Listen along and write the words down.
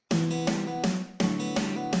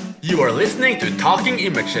You are listening to Talking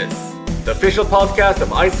Images, the official podcast of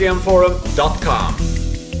ICMForum.com.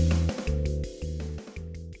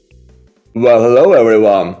 Well, hello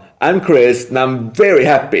everyone. I'm Chris, and I'm very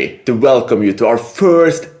happy to welcome you to our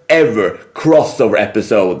first ever crossover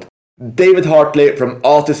episode. David Hartley from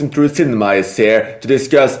Autism Through Cinema is here to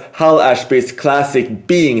discuss Hal Ashby's classic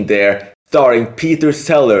Being There, starring Peter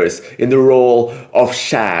Sellers in the role of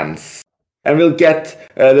Chance. And we'll get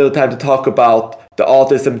a little time to talk about the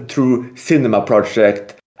Autism Through Cinema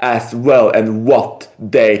project as well and what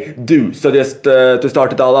they do. So just to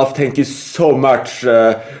start it all off, thank you so much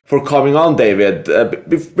for coming on, David.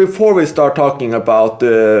 Before we start talking about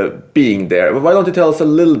Being There, why don't you tell us a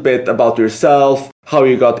little bit about yourself, how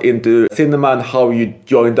you got into cinema and how you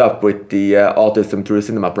joined up with the Autism Through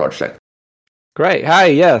Cinema project? Great. Hi.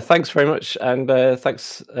 Yeah. Thanks very much. And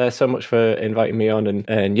thanks so much for inviting me on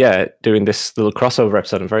and doing this little crossover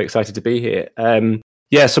episode. I'm very excited to be here.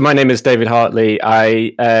 So my name is David Hartley.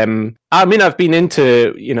 I've been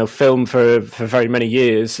into, film for very many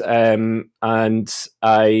years. And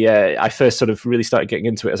I first sort of really started getting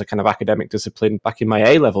into it as a kind of academic discipline back in my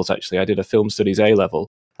A-levels, actually. I did a film studies A-level.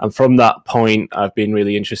 And from that point, I've been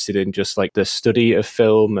really interested in just like the study of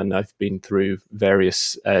film, and I've been through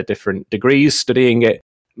various different degrees studying it.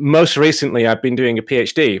 Most recently, I've been doing a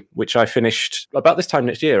PhD, which I finished about this time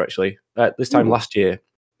next year, actually, last year.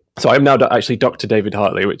 So I'm now actually Dr. David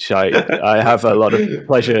Hartley, which I have a lot of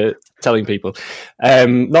pleasure telling people.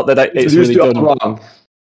 Not that it's really done wrong.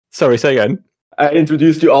 Sorry, say again. I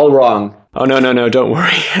introduced you all wrong. Oh no! Don't worry.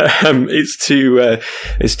 It's too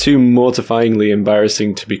mortifyingly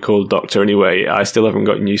embarrassing to be called doctor. Anyway, I still haven't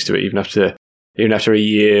gotten used to it, even after a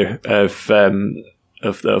year of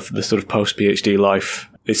the sort of post PhD life.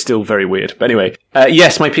 It's still very weird. But anyway,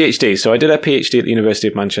 yes, my PhD. So I did a PhD at the University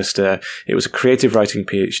of Manchester. It was a creative writing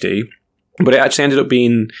PhD, but it actually ended up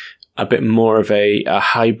being a bit more of a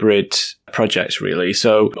hybrid project, really.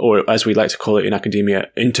 So, or as we like to call it in academia,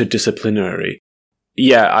 interdisciplinary.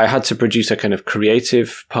 Yeah, I had to produce a kind of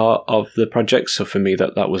creative part of the project. So for me,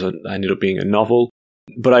 that ended up being a novel.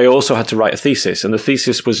 But I also had to write a thesis, and the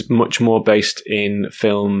thesis was much more based in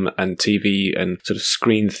film and TV and sort of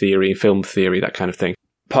screen theory, film theory, that kind of thing.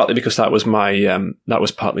 Partly because that was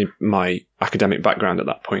partly my academic background at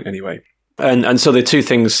that point, anyway. And so the two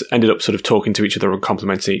things ended up sort of talking to each other and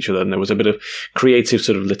complementing each other. And there was a bit of creative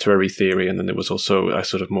sort of literary theory, and then there was also a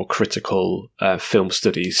sort of more critical film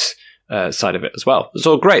studies side of it as well. It's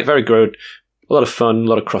all great, very good, a lot of fun, a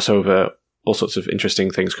lot of crossover, all sorts of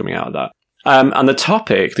interesting things coming out of that. And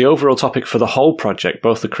the overall topic for the whole project,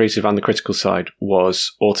 both the creative and the critical side,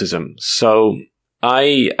 was autism. So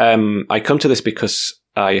I come to this because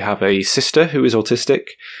I have a sister who is autistic,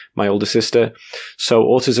 my older sister. So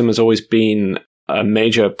autism has always been a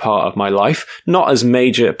major part of my life. Not as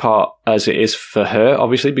major a part as it is for her,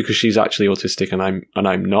 obviously, because she's actually autistic and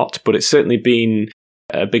I'm not. But it's certainly been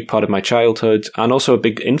a big part of my childhood and also a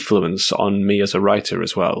big influence on me as a writer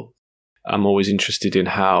as well. I'm always interested in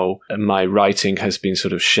how my writing has been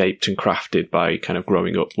sort of shaped and crafted by kind of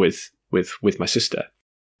growing up with my sister.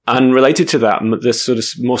 And related to that, this sort of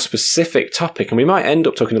more specific topic, and we might end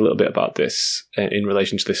up talking a little bit about this in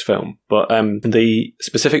relation to this film, but the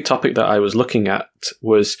specific topic that I was looking at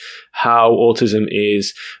was how autism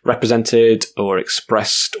is represented or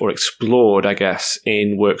expressed or explored, I guess,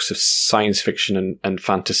 in works of science fiction and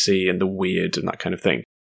fantasy and the weird and that kind of thing.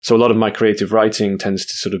 So a lot of my creative writing tends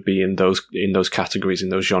to sort of be in those categories, in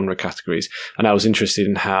those genre categories. And I was interested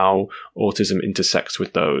in how autism intersects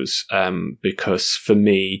with those, because for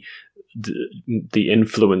me, the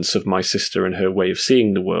influence of my sister and her way of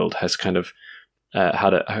seeing the world has kind of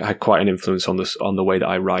had quite an influence on the way that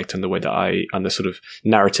I write and the way that and the sort of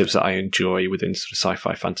narratives that I enjoy within sort of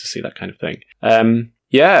sci-fi, fantasy, that kind of thing.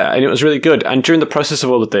 Yeah, and it was really good. And during the process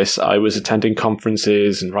of all of this, I was attending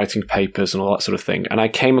conferences and writing papers and all that sort of thing. And I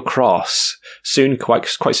came across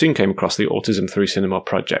quite soon came across the Autism Through Cinema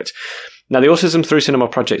project. Now, the Autism Through Cinema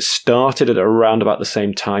project started at around about the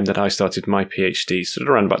same time that I started my PhD, so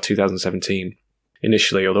around about 2017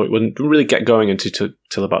 initially, although it wouldn't really get going until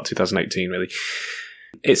about 2018, really.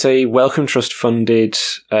 It's a Wellcome Trust funded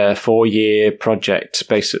 4-year project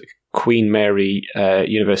based at Queen Mary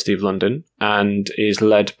University of London, and is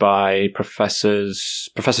led by Professor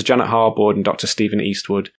Janet Harbord and Dr. Stephen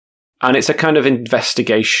Eastwood. And it's a kind of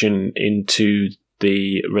investigation into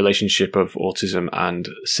the relationship of autism and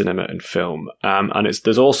cinema and film. And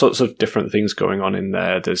there's all sorts of different things going on in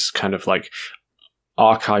there. There's kind of like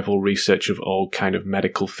archival research of old kind of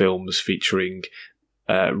medical films featuring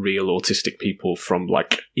real autistic people from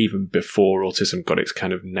like even before autism got its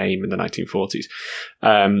kind of name in the 1940s.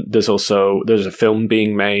 There's a film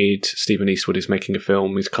being made. Stephen Eastwood is making a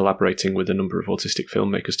film. He's collaborating with a number of autistic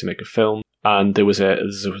filmmakers to make a film. And there was a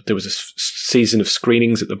season of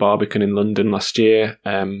screenings at the Barbican in London last year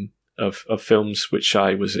of films which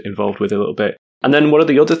I was involved with a little bit. And then one of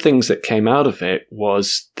the other things that came out of it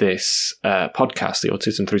was this podcast, the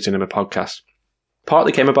Autism Through Cinema podcast.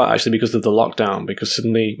 Partly came about actually because of the lockdown, because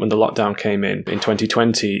suddenly when the lockdown came in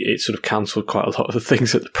 2020, it sort of cancelled quite a lot of the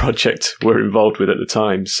things that the project were involved with at the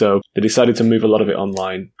time. So they decided to move a lot of it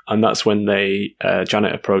online. And that's when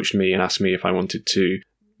Janet approached me and asked me if I wanted to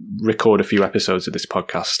record a few episodes of this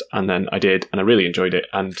podcast. And then I did, and I really enjoyed it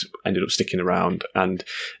and ended up sticking around. And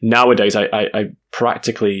nowadays I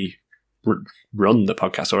practically run the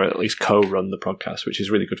podcast, or at least co-run the podcast, which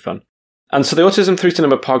is really good fun. And so the Autism Through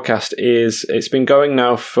Cinema podcast it's been going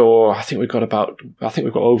now for, I think we've got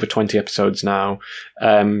over 20 episodes now.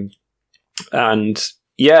 And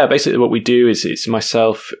yeah, basically what we do is it's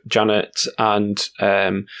myself, Janet, and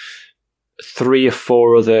 3 or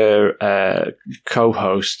 4 other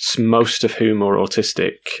co-hosts, most of whom are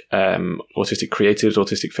autistic creatives,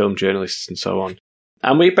 autistic film journalists, and so on.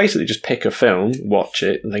 And we basically just pick a film, watch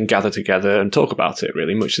it, and then gather together and talk about it,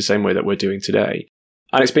 really, much the same way that we're doing today.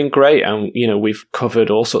 And it's been great. And, we've covered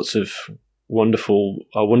all sorts of wonderful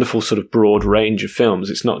sort of broad range of films.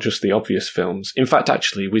 It's not just the obvious films. In fact,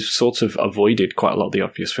 actually, we've sort of avoided quite a lot of the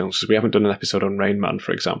obvious films, because we haven't done an episode on Rain Man,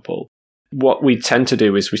 for example. What we tend to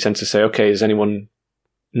do is we tend to say, okay, does anyone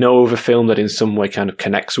know of a film that in some way kind of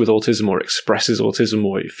connects with autism or expresses autism,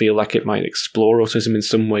 or feel like it might explore autism in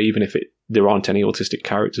some way, even if there aren't any autistic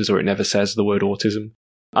characters or it never says the word autism?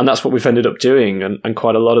 And that's what we've ended up doing. And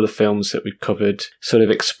quite a lot of the films that we've covered sort of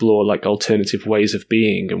explore like alternative ways of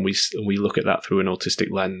being. And we look at that through an autistic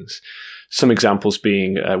lens. Some examples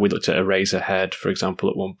being, we looked at Eraserhead, for example,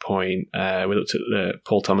 at one point. We looked at the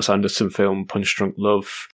Paul Thomas Anderson film, Punch Drunk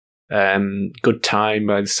Love. Good Time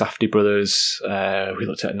by the Safdie brothers. We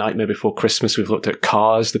looked at Nightmare Before Christmas. We've looked at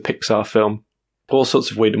Cars, the Pixar film. All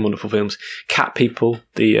sorts of weird and wonderful films. Cat People,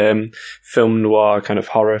 the film noir kind of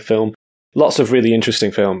horror film. Lots of really interesting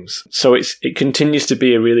films. So it continues to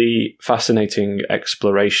be a really fascinating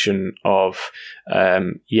exploration of,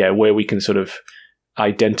 where we can sort of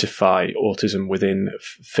identify autism within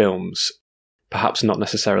films. Perhaps not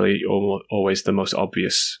necessarily always the most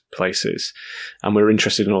obvious places. And we're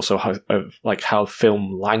interested in also how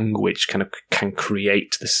film language can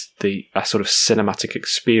create a sort of cinematic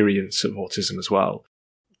experience of autism as well.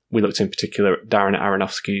 We looked in particular at Darren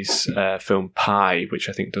Aronofsky's film Pi, which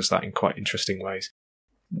I think does that in quite interesting ways.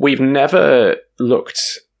 We've never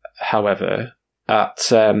looked, however, at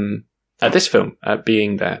this film, at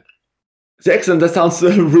Being There. Excellent. That sounds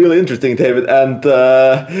really interesting, David. And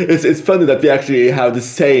it's funny that we actually have the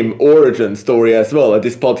same origin story as well. And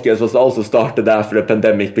this podcast was also started after the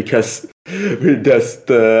pandemic because we just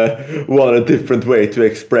wanted a different way to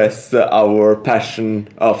express our passion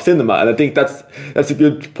of cinema. And I think that's a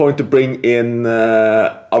good point to bring in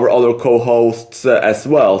our other co-hosts as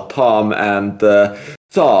well, Tom and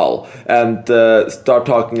Saul, and start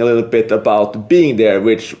talking a little bit about Being There,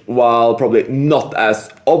 which, while probably not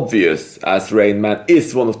as obvious as Rain Man,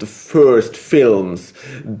 is one of the first films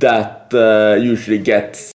that usually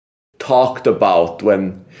gets talked about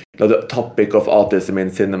when the topic of autism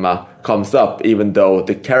in cinema comes up, even though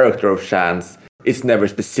the character of Chance is never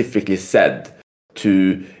specifically said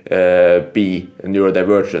to be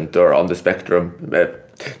neurodivergent or on the spectrum,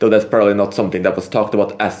 though that's probably not something that was talked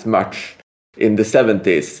about as much in the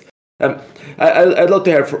 70s. I'd love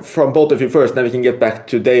to hear from both of you first, then we can get back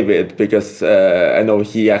to David, because I know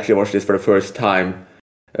he actually watched this for the first time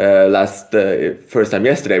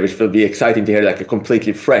yesterday, which will be exciting to hear, like a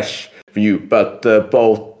completely fresh view. But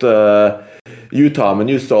both you, Tom, and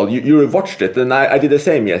you, Saul, you watched it, and I did the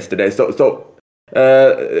same yesterday. So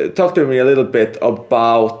talk to me a little bit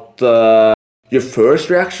about your first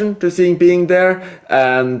reaction to seeing Being There,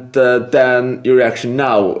 and then your reaction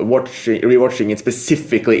now, rewatching it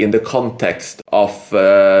specifically in the context of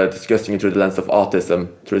discussing it through the lens of autism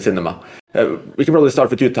through cinema. We can probably start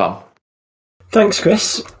with you, Tom. Thanks,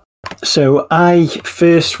 Chris. So I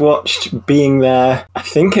first watched Being There, I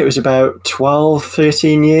think it was about 12,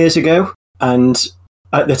 13 years ago. And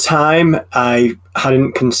at the time, I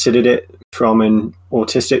hadn't considered it from an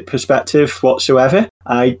autistic perspective whatsoever.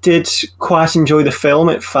 I did quite enjoy the film.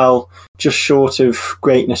 It fell just short of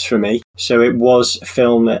greatness for me. So it was a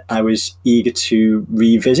film that I was eager to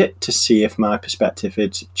revisit to see if my perspective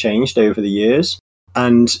had changed over the years.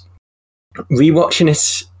 And rewatching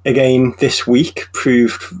it again this week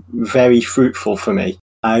proved very fruitful for me.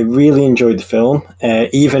 I really enjoyed the film,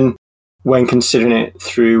 even when considering it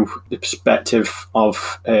through the perspective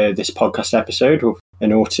of this podcast episode with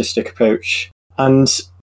an autistic approach. And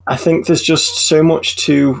I think there's just so much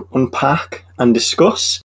to unpack and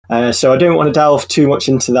discuss. So I don't want to delve too much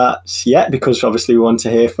into that yet, because obviously we want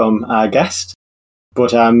to hear from our guest.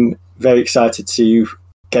 But I'm very excited to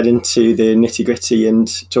get into the nitty-gritty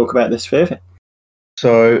and talk about this further.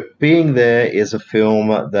 So, Being There is a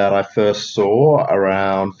film that I first saw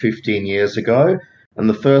around 15 years ago. And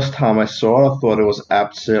the first time I saw it, I thought it was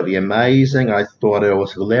absolutely amazing. I thought it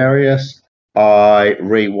was hilarious. I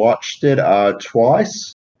rewatched it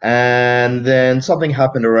twice. And then something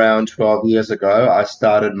happened around 12 years ago. I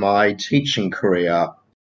started my teaching career.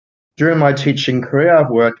 During my teaching career, I've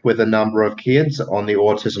worked with a number of kids on the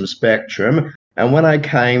autism spectrum. And when I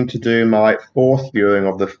came to do my fourth viewing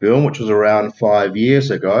of the film, which was around 5 years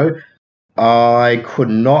ago, I could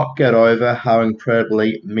not get over how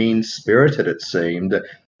incredibly mean-spirited it seemed.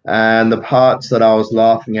 And the parts that I was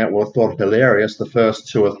laughing at were thought hilarious the first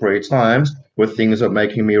 2 or 3 times were things that were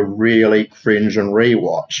making me really cringe and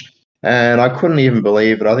rewatch. And I couldn't even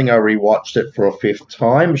believe it. I think I rewatched it for a 5th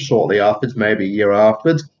time shortly afterwards, maybe a year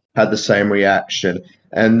afterwards, had the same reaction.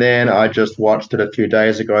 And then I just watched it a few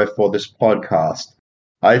days ago for this podcast.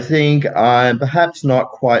 I think I'm perhaps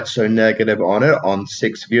not quite so negative on it on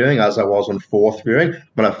 6th viewing as I was on 4th viewing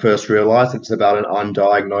when I first realized it's about an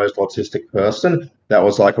undiagnosed autistic person. That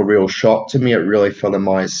was like a real shock to me. It really fell in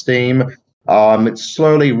my esteem. It's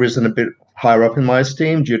slowly risen a bit higher up in my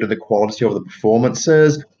esteem due to the quality of the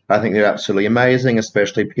performances. I think they're absolutely amazing,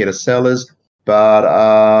 especially Peter Sellers.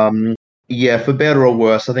 But yeah, for better or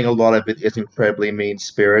worse, I think a lot of it is incredibly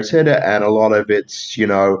mean-spirited, and a lot of it's,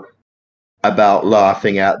 about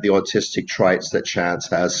laughing at the autistic traits that Chance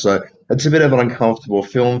has. So it's a bit of an uncomfortable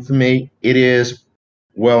film for me. It is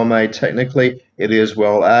well made technically. It is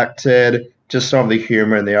well acted. Just some of the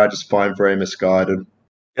humor in there I just find very misguided.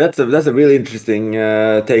 That's a really interesting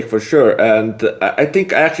take for sure. And I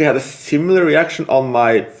think I actually had a similar reaction on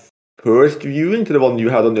my first viewing to the one you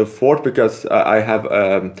had on your fourth, because I have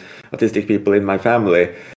autistic people in my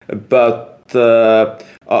family. But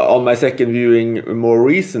on my second viewing more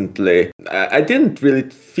recently, I didn't really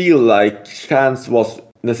feel like Chance was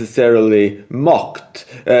necessarily mocked.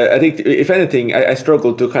 I think, if anything, I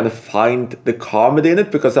struggled to kind of find the comedy in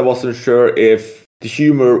it, because I wasn't sure if the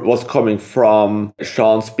humor was coming from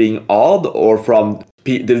Chance being odd or from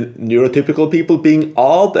the neurotypical people being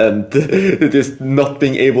odd and just not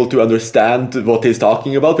being able to understand what he's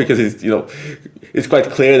talking about, because it's quite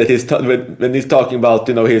clear that when he's talking about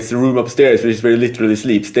his room upstairs, which is where he literally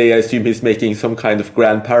sleeps, I assume he's making some kind of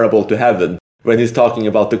grand parable to heaven. When he's talking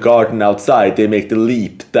about the garden outside, they make the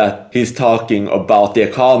leap that he's talking about the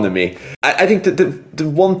economy. I think that the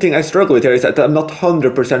one thing I struggle with here is that I'm not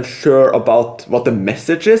 100% sure about what the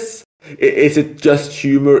message is. Is it just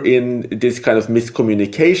humor in this kind of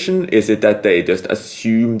miscommunication? Is it that they just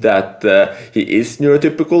assume that he is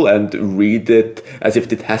neurotypical and read it as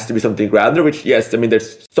if it has to be something grander? Which, yes, I mean,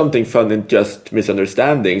 there's something fun in just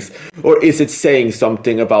misunderstandings. Or is it saying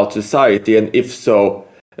something about society? And if so,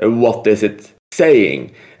 what is it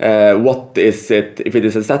saying? What is it, if it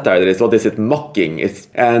is a satire, that is, what is it mocking?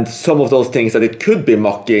 And some of those things that it could be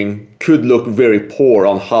mocking could look very poor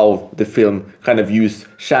on how the film kind of views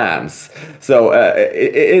Chance. So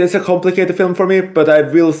it is a complicated film for me, but I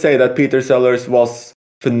will say that Peter Sellers was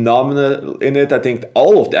phenomenal in it. I think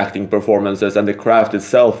all of the acting performances and the craft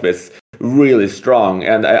itself is really strong,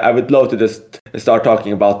 and I would love to just start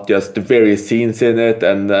talking about just the various scenes in it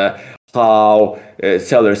and how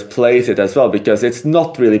Sellers plays it as well, because it's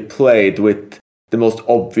not really played with the most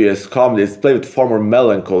obvious comedy. It's played with far more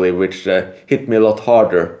melancholy, which hit me a lot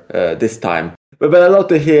harder this time. But I'd love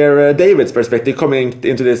to hear David's perspective coming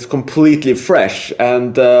into this completely fresh,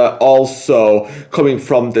 and also coming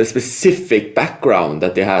from the specific background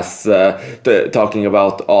that he has talking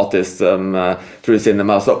about autism through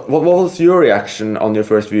cinema. So what was your reaction on your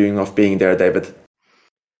first viewing of Being There, David?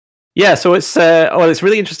 Yeah, so it's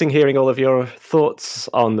really interesting hearing all of your thoughts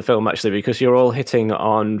on the film, actually, because you're all hitting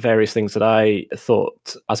on various things that I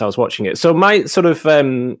thought as I was watching it. So my sort of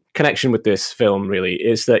connection with this film really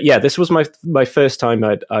is that, yeah, this was my first time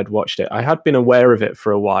I'd watched it. I had been aware of it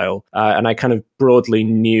for a while, and I kind of broadly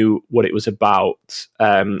knew what it was about,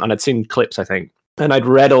 and I'd seen clips, I think. And I'd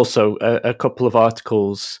read also a couple of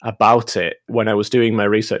articles about it when I was doing my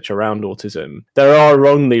research around autism. There are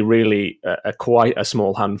only really quite a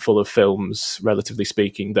small handful of films, relatively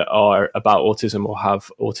speaking, that are about autism or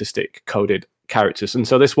have autistic coded characters. And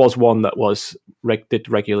so this was one that did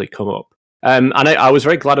regularly come up. And I was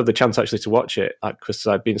very glad of the chance actually to watch it, because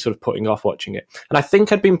I'd been sort of putting off watching it. And I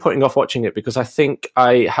think I'd been putting off watching it because I think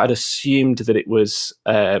I had assumed that it was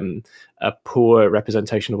a poor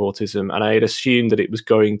representation of autism. And I had assumed that it was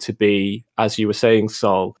going to be, as you were saying,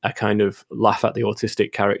 Sol, a kind of laugh at the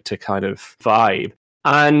autistic character kind of vibe.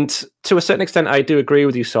 And to a certain extent, I do agree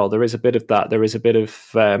with you, Sol. There is a bit of that. There is a bit of...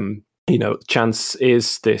 Chance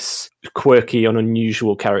is this quirky and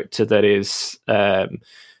unusual character that is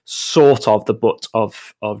sort of the butt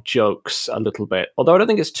of jokes a little bit. Although I don't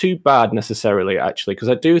think it's too bad necessarily, actually, because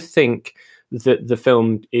I do think that the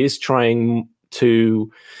film is trying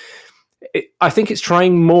to... I think it's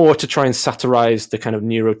trying more to try and satirize the kind of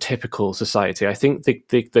neurotypical society. I think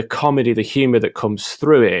the comedy, the humor that comes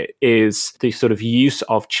through it is the sort of use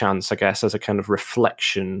of chance, I guess, as a kind of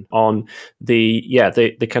reflection on the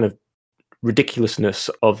kind of ridiculousness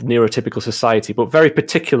of neurotypical society, but very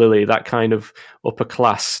particularly that kind of upper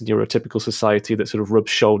class neurotypical society that sort of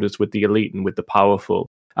rubs shoulders with the elite and with the powerful,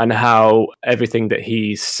 and how everything that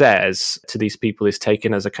he says to these people is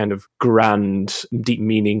taken as a kind of grand, deep,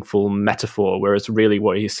 meaningful metaphor, whereas really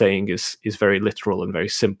what he's saying is very literal and very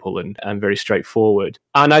simple and very straightforward.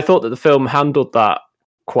 And I thought that the film handled that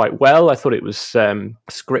quite well. I thought it was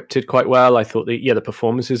scripted quite well. I thought the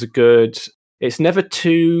performances are good. It's never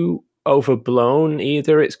too overblown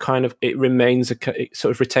either. It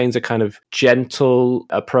sort of retains a kind of gentle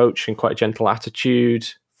approach and quite a gentle attitude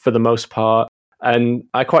for the most part. And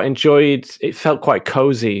I quite enjoyed, it felt quite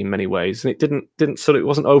cozy in many ways, and it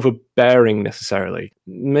wasn't overbearing necessarily.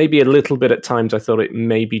 Maybe a little bit at times I thought it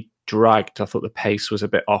maybe dragged. I thought the pace was a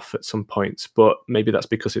bit off at some points, but maybe that's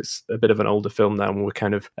because it's a bit of an older film now and we're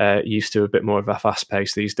kind of used to a bit more of a fast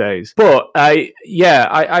pace these days. But I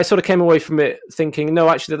sort of came away from it thinking, no,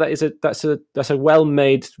 actually that's a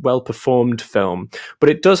well-made, well-performed film, but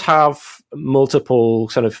it does have multiple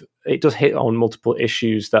it does hit on multiple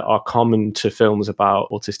issues that are common to films about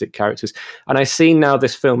autistic characters. And I see now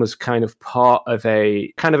this film as kind of part of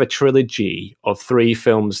a trilogy of 3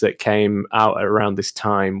 films that came out around this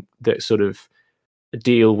time that sort of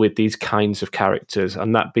deal with these kinds of characters,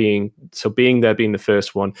 and that being the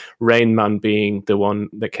first one, Rain Man being the one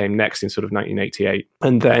that came next in sort of 1988,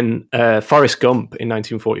 and then Forrest Gump in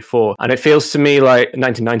 1944. And it feels to me like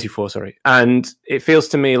 1994, sorry. And it feels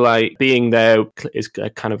to me like Being There is a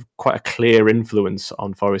kind of quite a clear influence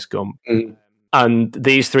on Forrest Gump. Mm. And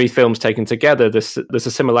these 3 films taken together, there's a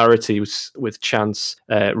similarity with Chance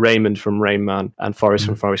Raymond from Rain Man and Forrest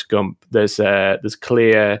from Forrest Gump. There's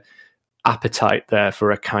clear appetite there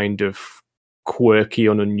for a kind of quirky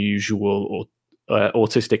and unusual or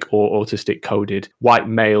autistic coded white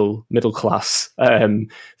male middle class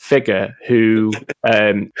figure who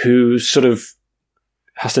sort of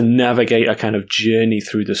has to navigate a kind of journey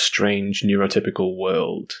through the strange neurotypical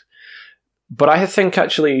world. But I think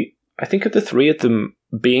of the 3 of them,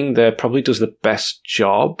 Being There probably does the best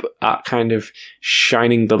job at kind of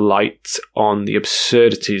shining the light on the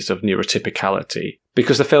absurdities of neurotypicality.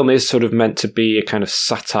 Because the film is sort of meant to be a kind of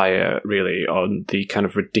satire, really, on the kind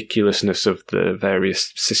of ridiculousness of the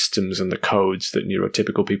various systems and the codes that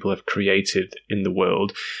neurotypical people have created in the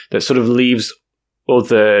world, that sort of leaves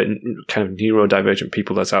other kind of neurodivergent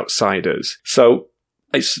people as outsiders. So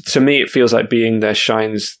to me, it feels like Being There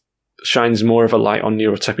shines more of a light on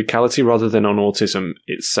neurotypicality rather than on autism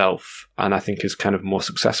itself, and I think is kind of more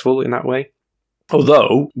successful in that way.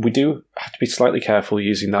 Although we do have to be slightly careful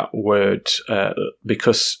using that word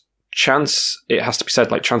because Chance, it has to be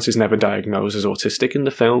said, like, Chance is never diagnosed as autistic in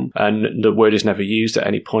the film, and the word is never used at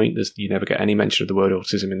any point. You never get any mention of the word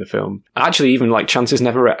autism in the film. Actually, even like Chance is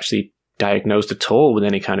never actually diagnosed at all with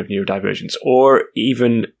any kind of neurodivergence, or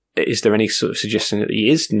even is there any sort of suggestion that he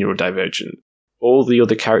is neurodivergent. All the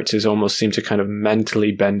other characters almost seem to kind of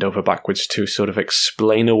mentally bend over backwards to sort of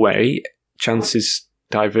explain away Chance's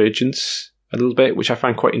divergence a little bit, which I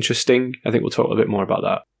find quite interesting. I think we'll talk a bit more about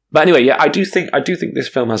that. But anyway, yeah, I do think this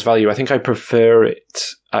film has value. I think I prefer it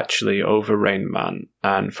actually over Rain Man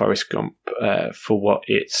and Forrest Gump for what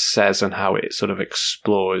it says and how it sort of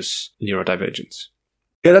explores neurodivergence.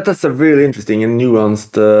 Yeah, that's a really interesting and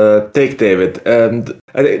nuanced take, David. And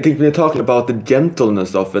I think when you're talking about the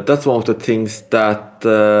gentleness of it, that's one of the things that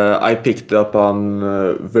I picked up on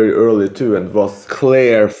very early too, and was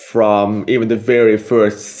clear from even the very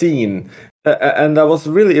first scene. And I was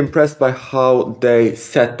really impressed by how they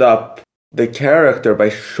set up the character by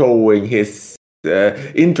showing his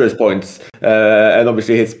interest points. And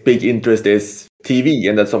obviously his big interest is TV,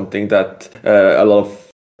 and that's something that a lot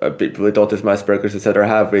of people with autism, Asperger's, etc.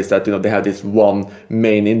 have, is that, they have this one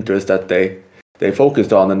main interest that they they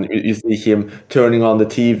focused on. And you see him turning on the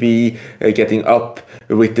TV, getting up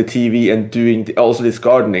with the TV and doing also this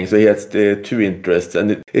gardening. So he has the two interests,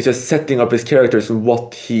 and it's just setting up his characters and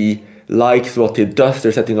what he likes, what he does.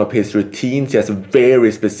 They're setting up his routines. He has a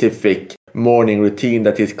very specific morning routine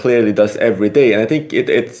that he clearly does every day. And I think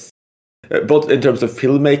it's both in terms of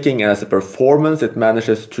filmmaking and as a performance, it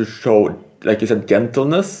manages to show, like you said,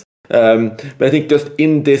 gentleness. But I think just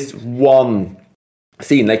in this one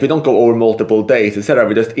scene, like we don't go over multiple days, etc.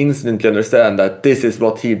 We just instantly understand that this is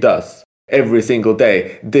what he does every single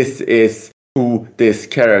day. This is who this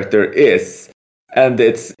character is. And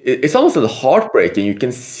it's almost a little heartbreaking. You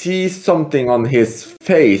can see something on his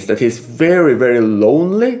face that he's very, very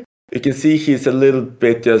lonely. You can see he's a little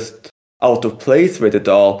bit just out of place with it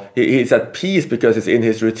all. He's at peace because he's in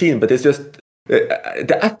his routine, but it's just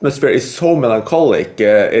the atmosphere is so melancholic.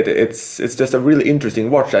 It's just a really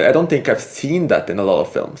interesting watch. I don't think I've seen that in a lot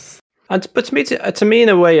of films. But to me, in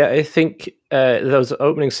a way, I think those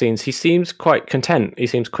opening scenes, he seems quite content. He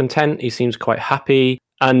seems quite happy.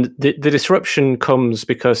 And the disruption comes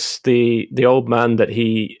because the old man that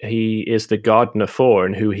he is the gardener for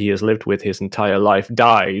and who he has lived with his entire life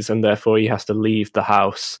dies, and therefore he has to leave the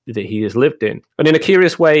house that he has lived in. And in a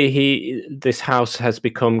curious way, this house has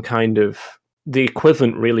become kind of the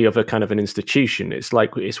equivalent, really, of a kind of an institution.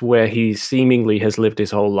 It's where he seemingly has lived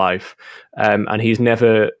his whole life, and he's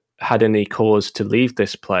never had any cause to leave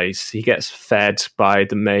this place. He gets fed by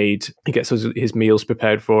the maid. He gets his meals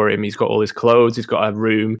prepared for him. He's got all his clothes. He's got a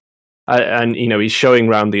room, and he's showing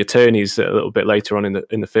around the attorneys a little bit later on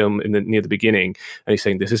in the film, near the beginning, and he's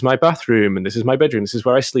saying, "This is my bathroom, and this is my bedroom. This is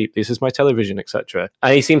where I sleep. This is my television, etc."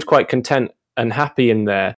 And he seems quite content and happy in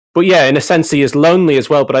there. But yeah, in a sense, he is lonely as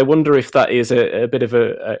well. But I wonder if that is a bit of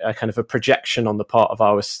a kind of a projection on the part of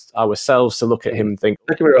ourselves to look at him and think,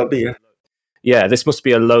 That could very well be, yeah. Yeah, this must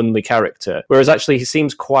be a lonely character. Whereas actually he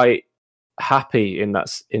seems quite happy in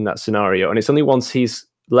that scenario. And it's only once he's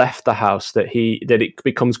left the house that it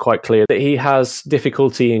becomes quite clear that he has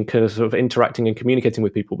difficulty in kind of interacting and communicating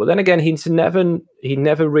with people. But then again, he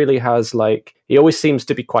never really has, like, he always seems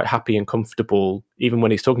to be quite happy and comfortable even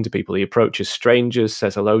when he's talking to people. He approaches strangers,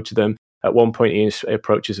 says hello to them. At one point he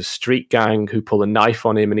approaches a street gang who pull a knife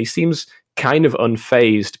on him, and he seems kind of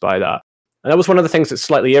unfazed by that. And that was one of the things that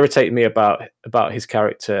slightly irritated me about his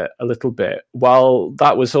character a little bit. While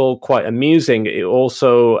that was all quite amusing, it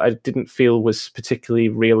also, I didn't feel was particularly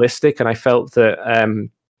realistic. And I felt that,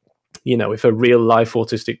 if a real life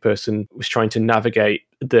autistic person was trying to navigate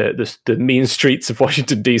the mean streets of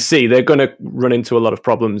Washington, D.C., they're going to run into a lot of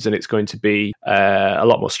problems, and it's going to be a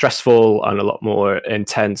lot more stressful and a lot more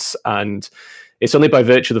intense. And it's only by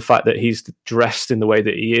virtue of the fact that he's dressed in the way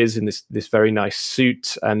that he is, in this very nice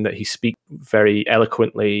suit, and that he speaks very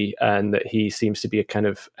eloquently, and that he seems to be a kind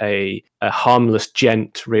of a harmless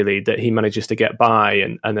gent, really, that he manages to get by,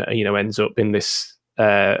 and ends up in this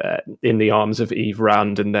in the arms of Eve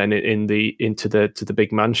Rand, and then into the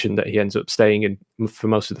big mansion that he ends up staying in for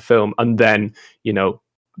most of the film, and then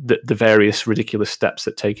the various ridiculous steps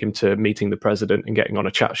that take him to meeting the president and getting on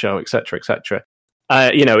a chat show, etc., etc.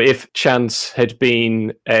 If Chance had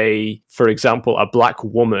been for example, a black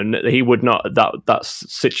woman, he would not, that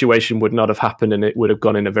situation would not have happened, and it would have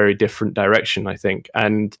gone in a very different direction, I think.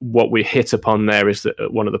 And what we hit upon there is that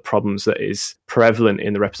one of the problems that is prevalent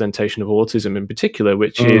in the representation of autism in particular,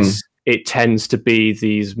 which is it tends to be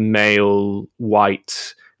these male,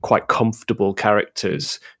 white, quite comfortable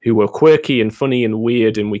characters who are quirky and funny and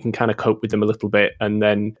weird, and we can kind of cope with them a little bit, and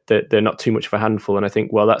then they're not too much of a handful. And I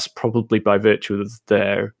think, well, that's probably by virtue of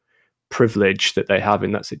their privilege that they have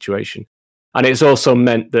in that situation. And it's also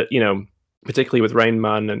meant that, particularly with Rain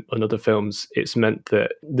Man and other films, it's meant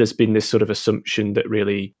that there's been this sort of assumption that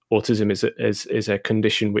really autism is a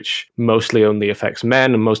condition which mostly only affects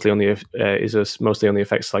men, and mostly only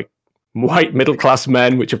affects like white middle class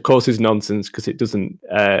men, which of course is nonsense, because it doesn't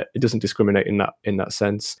discriminate in that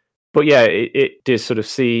sense. But yeah, it did sort of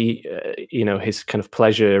see his kind of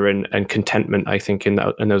pleasure and contentment, I think, in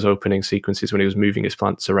those opening sequences when he was moving his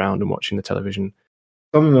plants around and watching the television.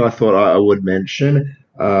 Something that I thought I would mention.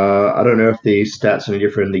 I don't know if the stats are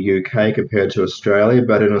different in the UK compared to Australia,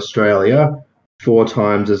 but in Australia, 4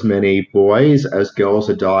 times as many boys as girls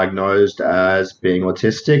are diagnosed as being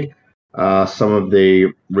autistic. Some of the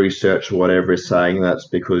research or whatever is saying that's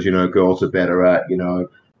because, girls are better at,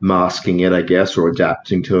 masking it, I guess, or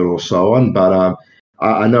adapting to it or so on. But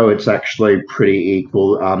I know it's actually pretty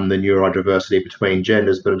equal, the neurodiversity between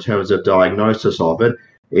genders, but in terms of diagnosis of it,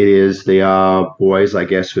 it is the boys, I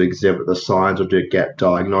guess, who exhibit the signs or do get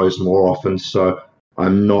diagnosed more often. So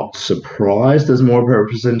I'm not surprised there's more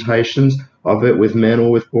representations of it with men or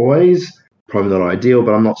with boys. probably not ideal,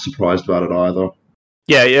 but I'm not surprised about it either.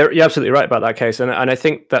 Yeah, you're absolutely right about that case, and I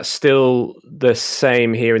think that's still the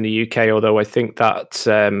same here in the UK. Although I think that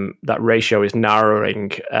that ratio is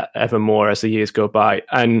narrowing ever more as the years go by,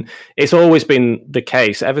 and it's always been the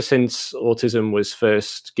case ever since autism was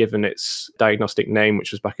first given its diagnostic name,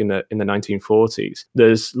 which was back in the 1940s.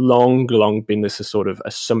 There's long been this sort of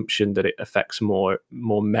assumption that it affects more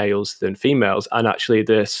males than females, and actually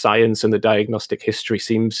the science and the diagnostic history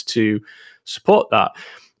seems to support that.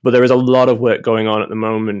 But there is a lot of work going on at the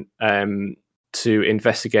moment to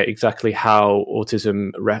investigate exactly how autism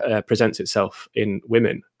presents itself in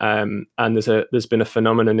women. And there's been a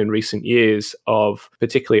phenomenon in recent years of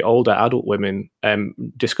particularly older adult women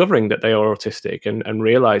discovering that they are autistic and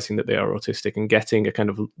realizing that they are autistic and getting a kind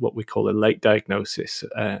of what we call a late diagnosis,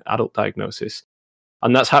 adult diagnosis.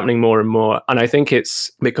 And that's happening more and more. And I think it's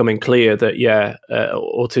becoming clear that,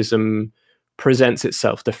 autism presents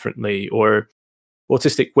itself differently, or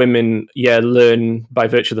autistic women, learn by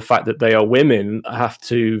virtue of the fact that they are women, have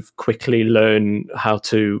to quickly learn how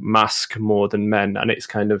to mask more than men. And it's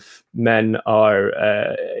kind of men are,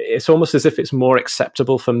 it's almost as if it's more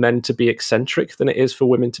acceptable for men to be eccentric than it is for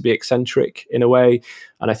women to be eccentric in a way.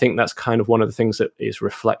 And I think that's kind of one of the things that is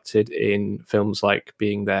reflected in films like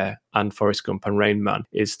Being There and Forrest Gump and Rain Man,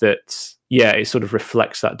 is that, it sort of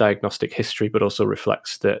reflects that diagnostic history, but also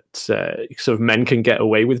reflects that sort of men can get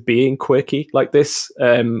away with being quirky like this,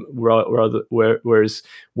 whereas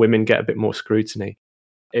women get a bit more scrutiny.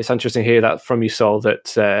 It's interesting to hear that from you, Sol,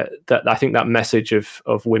 that I think that message of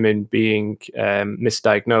women being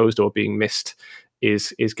misdiagnosed or being missed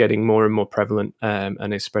is getting more and more prevalent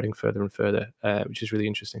and is spreading further and further, which is really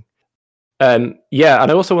interesting. And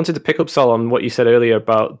I also wanted to pick up, Sol, on what you said earlier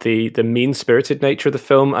about the mean-spirited nature of the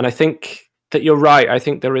film. And I think that you're right. I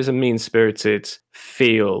think there is a mean-spirited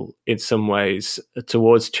feel in some ways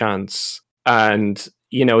towards Chance. And,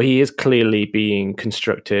 he is clearly being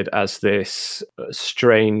constructed as this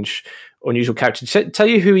strange, unusual character. Tell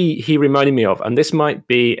you who he reminded me of. And this might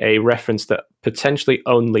be a reference that potentially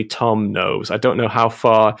only Tom knows. I don't know how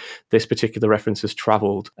far this particular reference has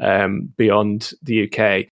traveled beyond the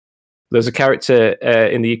UK. There's a character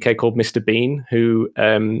in the UK called Mr. Bean, who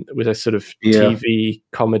was a sort of TV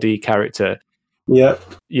comedy character. Yeah.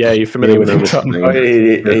 Yeah, you're familiar with him, Tom?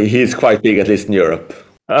 He's quite big, at least in Europe.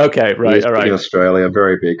 Okay, right, all right. In Australia,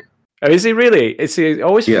 very big. Oh, is he really? It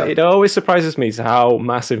always surprises me how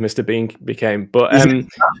massive Mr. Bean became. But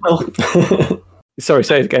sorry,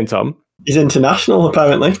 say it again, Tom. He's international,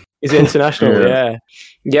 apparently. He's international,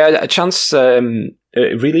 yeah. Chance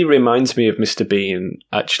it really reminds me of Mr. Bean,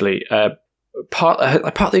 actually.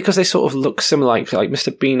 Partly because they sort of look similar. Like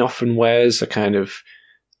Mr. Bean often wears a kind of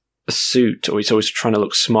a suit, or he's always trying to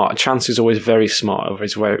look smart. Chance is always very smart, or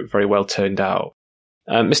he's very, very well turned out.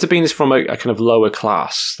 Mr. Bean is from a kind of lower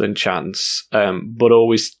class than Chance, but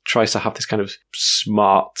always tries to have this kind of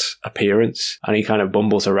smart appearance, and he kind of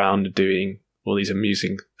bumbles around doing all these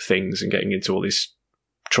amusing things and getting into all these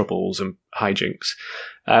troubles and hijinks.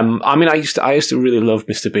 I used to really love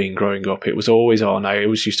Mr. Bean growing up. It was always on. I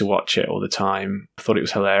always used to watch it all the time. I thought it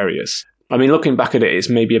was hilarious. I mean, looking back at it, it's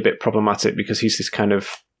maybe a bit problematic because he's this kind of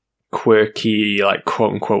quirky, like,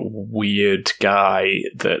 quote unquote, weird guy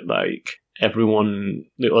that, like,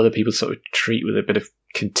 other people sort of treat with a bit of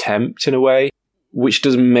contempt in a way, which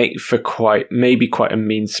does make for quite a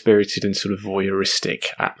mean-spirited and sort of voyeuristic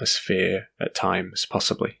atmosphere at times,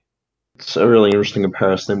 possibly. It's a really interesting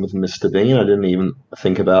comparison with Mr. Bean. I didn't even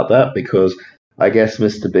think about that, because I guess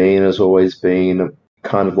Mr. Bean has always been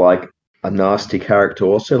kind of like a nasty character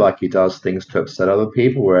also, like he does things to upset other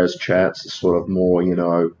people, whereas Chance is sort of more,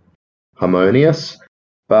 harmonious.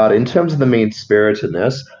 But in terms of the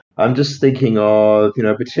mean-spiritedness, I'm just thinking of,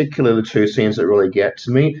 particularly the two scenes that really get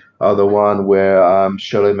to me are the one where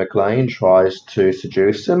Shirley MacLaine tries to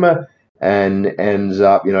seduce him and ends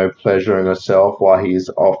up, pleasuring herself while he's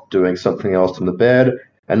off doing something else in the bed.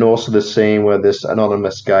 And also the scene where this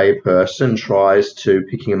anonymous gay person tries to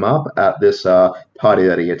pick him up at this party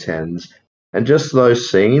that he attends. And just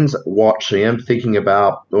those scenes, watching them, thinking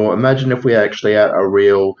about, or imagine if we actually had a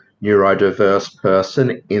real neurodiverse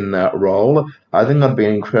person in that role, I think I'd be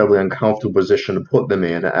in an incredibly uncomfortable position to put them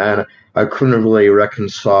in. And I couldn't really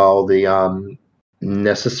reconcile the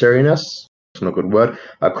necessariness. It's not a good word.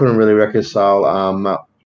 I couldn't really reconcile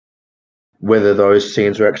whether those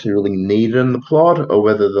scenes were actually really needed in the plot, or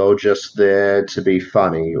whether they were just there to be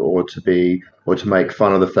funny, or to make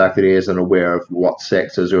fun of the fact that he isn't aware of what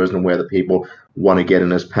sex is, or isn't aware that people want to get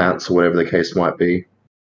in his pants, or whatever the case might be.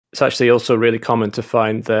 it's actually also really common to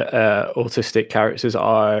find that autistic characters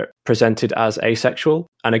are presented as asexual.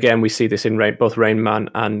 And again, we see this in both Rain Man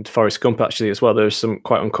and Forrest Gump actually as well. There's some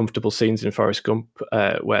quite uncomfortable scenes in Forrest Gump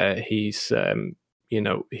where he's,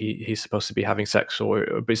 he's supposed to be having sex or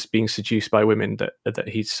being seduced by women that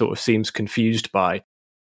he sort of seems confused by.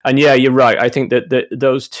 And yeah, you're right. I think that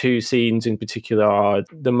those two scenes in particular are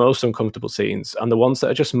the most uncomfortable scenes and the ones that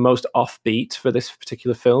are just most offbeat for this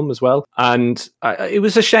particular film as well. And it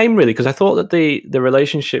was a shame, really, because I thought that the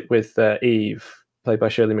relationship with Eve, played by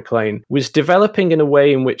Shirley MacLaine, was developing in a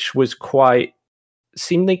way in which was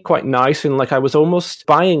seemingly quite nice. And like I was almost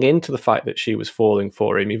buying into the fact that she was falling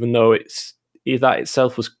for him, even though that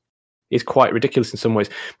itself is quite ridiculous in some ways.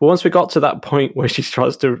 But once we got to that point where she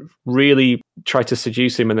tries to really try to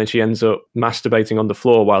seduce him and then she ends up masturbating on the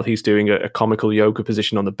floor while he's doing a comical yoga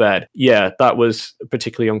position on the bed, yeah, that was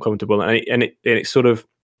particularly uncomfortable. And it sort of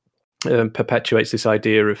perpetuates this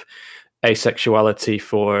idea of asexuality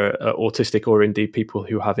for autistic or indeed people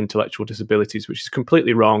who have intellectual disabilities, which is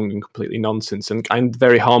completely wrong and completely nonsense and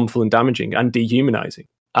very harmful and damaging and dehumanizing.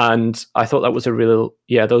 And I thought that was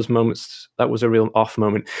those moments, that was a real off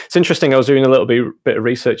moment. It's interesting, I was doing a little bit of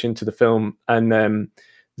research into the film, and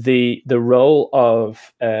the role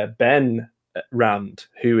of Ben Rand,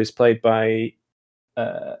 who is played by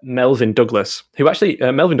Melvyn Douglas, who actually,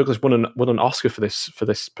 Melvyn Douglas won an Oscar for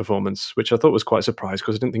this performance, which I thought was quite a surprise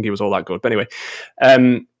because I didn't think he was all that good. But anyway,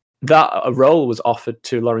 that role was offered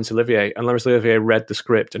to Laurence Olivier, and Laurence Olivier read the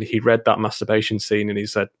script and he read that masturbation scene and he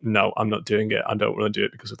said, "No, I'm not doing it. I don't want to do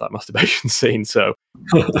it because of that masturbation scene." So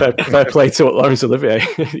fair play to Laurence Olivier.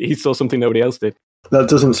 He saw something nobody else did. That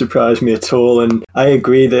doesn't surprise me at all. And I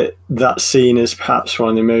agree that scene is perhaps one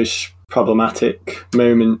of the most problematic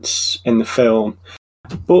moments in the film.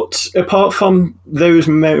 But apart from those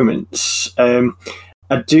moments,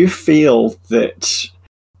 I do feel that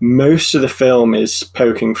most of the film is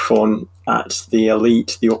poking fun at the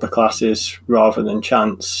elite, the upper classes, rather than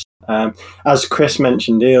chance. As Chris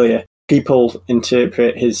mentioned earlier, people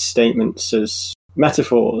interpret his statements as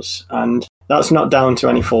metaphors, and that's not down to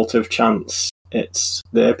any fault of chance. It's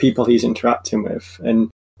the people he's interacting with. And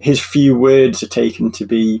his few words are taken to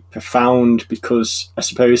be profound because I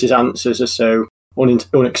suppose his answers are so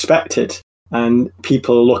unexpected, and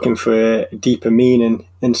people are looking for a deeper meaning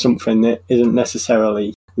in something that isn't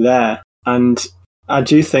necessarily there. And I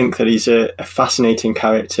do think that he's a fascinating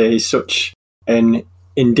character. He's such an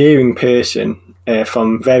endearing person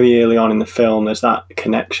from very early on in the film. There's that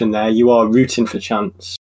connection there. You are rooting for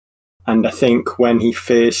Chance. And I think when he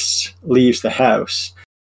first leaves the house,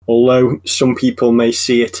 although some people may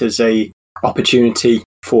see it as a opportunity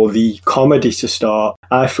for the comedy to start,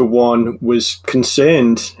 I, for one, was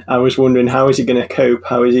concerned. I was wondering, how is he going to cope?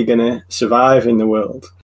 How is he going to survive in the world?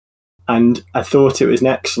 And I thought it was an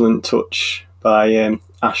excellent touch by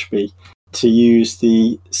Ashby to use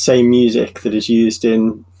the same music that is used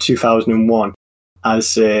in 2001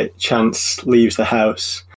 as Chance leaves the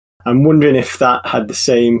house. I'm wondering if that had the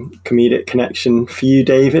same comedic connection for you,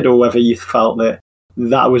 David, or whether you felt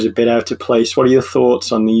that was a bit out of place. What are your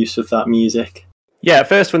thoughts on the use of that music? Yeah, at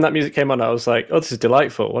first when that music came on, I was like, "Oh, this is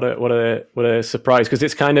delightful! What a surprise!" Because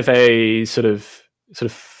it's kind of a sort of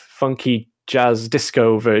funky jazz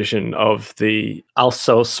disco version of the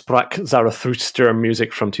Also Sprach Zarathustra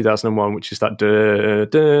music from 2001, which is that da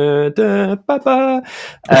da da ba ba.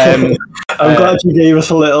 I'm glad you gave us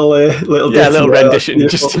a little rendition,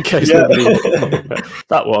 just in case. Yeah.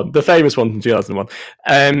 That one, the famous one from 2001.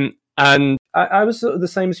 And I was sort of the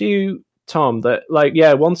same as you, Tom, that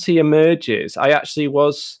once he emerges, I actually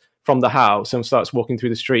was from the house and starts walking through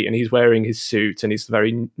the street, and he's wearing his suit and he's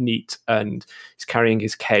very neat and he's carrying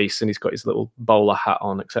his case and he's got his little bowler hat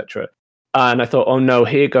on, etc. And I thought, oh no,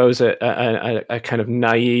 here goes a kind of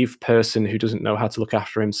naive person who doesn't know how to look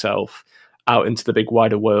after himself out into the big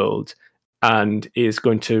wider world and is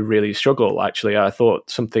going to really struggle. Actually, I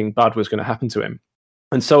thought something bad was going to happen to him.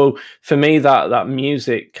 And so for me, that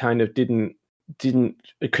music kind of didn't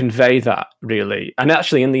convey that really. And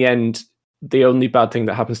actually, in the end, the only bad thing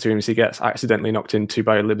that happens to him is he gets accidentally knocked into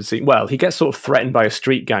by a limousine. Well, he gets sort of threatened by a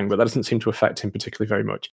street gang, but that doesn't seem to affect him particularly very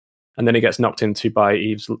much. And then he gets knocked into by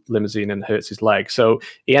Eve's limousine and hurts his leg. So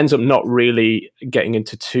he ends up not really getting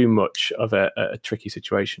into too much of a tricky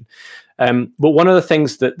situation. But one of the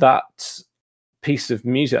things that piece of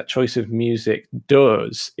music, that choice of music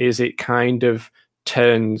does, is it kind of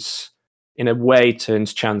turns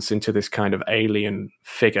Chance into this kind of alien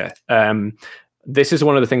figure. This is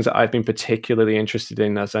one of the things that I've been particularly interested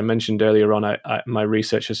in. As I mentioned earlier on, my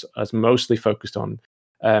research has mostly focused on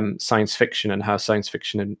science fiction and how science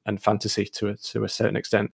fiction and fantasy to a certain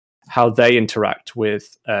extent how they interact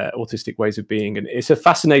with autistic ways of being. And it's a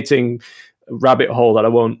fascinating rabbit hole that I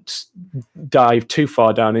won't dive too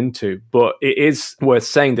far down into, but it is worth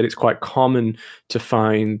saying that it's quite common to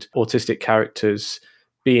find autistic characters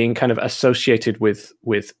being kind of associated with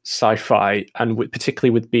sci-fi, and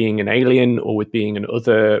particularly with being an alien or with being an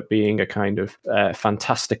other, being a kind of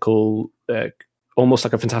fantastical, almost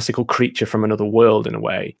like a fantastical creature from another world in a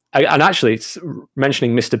way. And actually, it's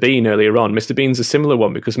mentioning Mr. Bean earlier on. Mr. Bean's a similar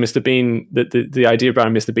one, because Mr. Bean, the idea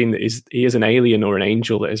around Mr. Bean is he is an alien or an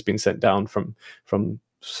angel that has been sent down from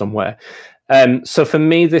somewhere. So for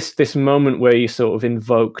me, this moment where you sort of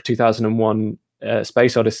invoke 2001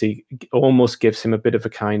 Space Odyssey almost gives him a bit of a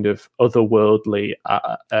kind of otherworldly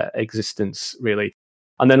existence, really.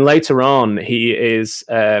 And then later on, he is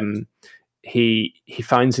he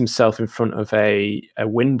finds himself in front of a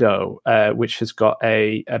window which has got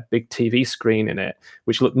a big TV screen in it,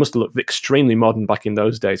 which must have looked extremely modern back in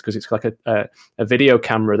those days, because it's like a video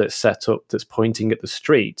camera that's set up that's pointing at the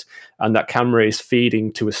street, and that camera is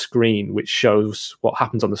feeding to a screen which shows what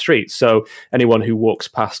happens on the street. So anyone who walks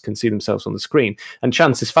past can see themselves on the screen. And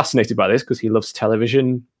Chance is fascinated by this because he loves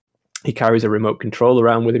television. He carries a remote control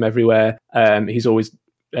around with him everywhere. He's always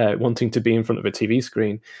wanting to be in front of a TV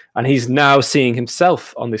screen, and he's now seeing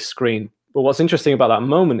himself on this screen. But what's interesting about that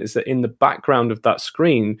moment is that in the background of that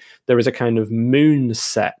screen, there is a kind of moon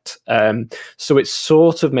set. So it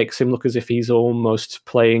sort of makes him look as if he's almost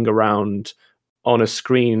playing around on a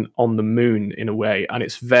screen on the moon in a way. And I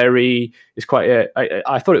thought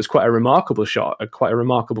it was quite a remarkable shot, quite a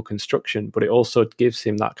remarkable construction, but it also gives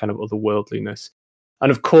him that kind of otherworldliness. And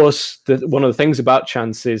of course, one of the things about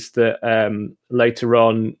Chance is that later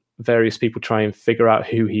on, various people try and figure out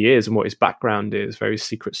who he is and what his background is. Various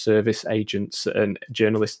Secret Service agents and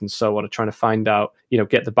journalists and so on are trying to find out,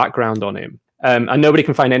 get the background on him. And nobody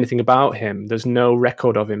can find anything about him. There's no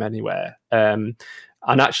record of him anywhere.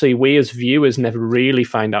 And actually, we as viewers never really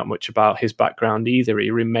find out much about his background either. He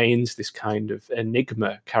remains this kind of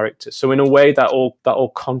enigma character. So in a way, that all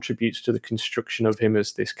contributes to the construction of him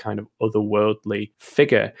as this kind of otherworldly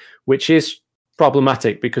figure, which is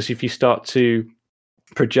problematic, because if you start to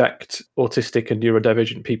project autistic and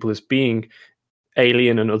neurodivergent people as being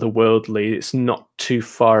alien and otherworldly, it's not too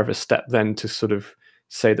far of a step then to sort of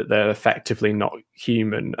say that they're effectively not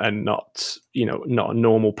human and not a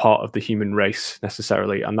normal part of the human race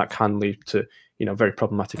necessarily, and that can lead to very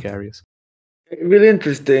problematic areas. Really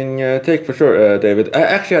interesting take for sure, David. I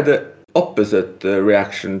actually had the opposite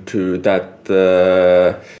reaction to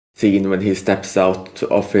that scene when he steps out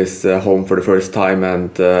of his home for the first time,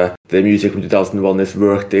 and the music from 2001 is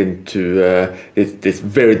worked into this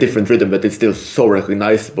very different rhythm, but it's still so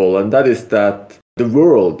recognizable, and that is that the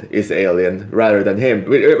world is alien rather than him.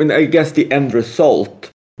 I mean, I guess the end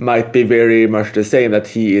result might be very much the same, that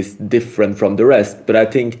he is different from the rest. But I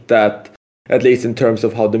think that, at least in terms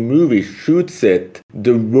of how the movie shoots it,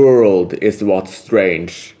 the world is what's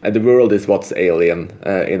strange, and the world is what's alien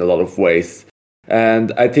in a lot of ways.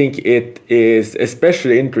 And I think it is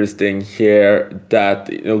especially interesting here that,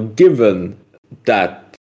 given that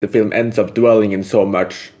the film ends up dwelling in so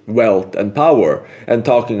much wealth and power, and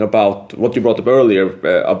talking about what you brought up earlier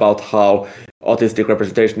about how autistic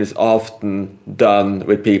representation is often done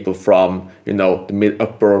with people from the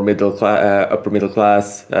upper middle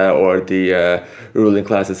class or the ruling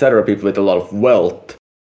class, etc., people with a lot of wealth.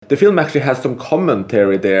 The film actually has some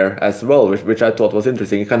commentary there as well, which I thought was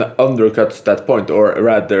interesting. It kind of undercuts that point, or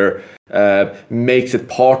rather makes it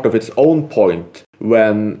part of its own point,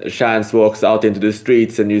 when Chance walks out into the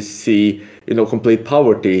streets and you see, complete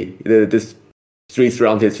poverty. The streets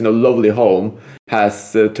around his, lovely home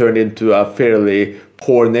has turned into a fairly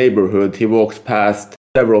poor neighborhood. He walks past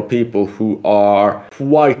several people who are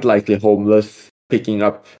quite likely homeless, picking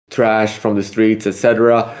up trash from the streets,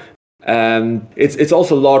 etc. And it's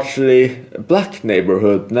also largely a black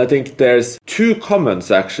neighborhood, and I think there's two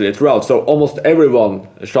comments actually throughout. So almost everyone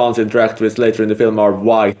Chance interacts with later in the film are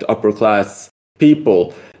white upper class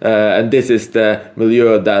people, and this is the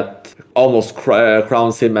milieu that almost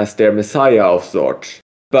crowns him as their messiah of sorts.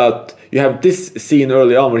 But you have this scene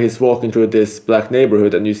early on where he's walking through this black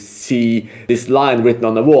neighborhood, and you see this line written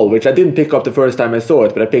on the wall, which I didn't pick up the first time I saw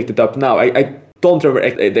it, but I picked it up now. I don't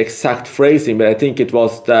remember the exact phrasing, but I think it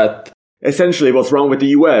was that essentially what's wrong with the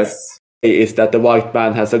US is that the white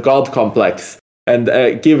man has a god complex. And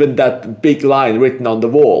given that big line written on the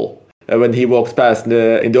wall, when he walks past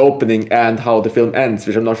in the opening and how the film ends,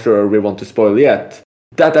 which I'm not sure we want to spoil yet,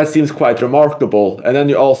 that seems quite remarkable. And then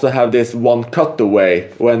you also have this one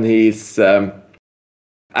cutaway when he's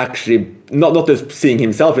actually not just seeing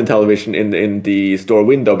himself in television in the store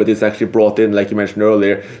window, but is actually brought in, like you mentioned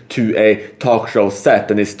earlier, to a talk show set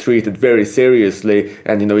and is treated very seriously,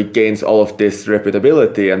 and he gains all of this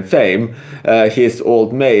reputability and fame. His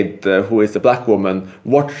old maid, who is a black woman,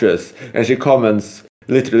 watches, and she comments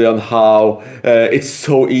literally on how it's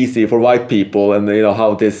so easy for white people, and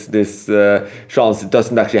how this Chance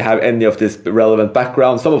doesn't actually have any of this relevant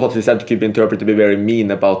background. Some of what she said could be interpreted to be very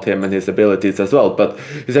mean about him and his abilities as well, but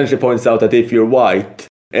essentially points out that if you're white,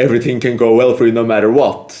 everything can go well for you no matter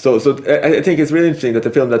what. So I think it's really interesting that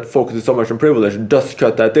the film that focuses so much on privilege does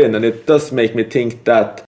cut that in, and it does make me think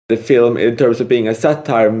that the film, in terms of being a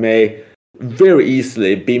satire, may very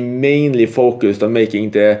easily be mainly focused on making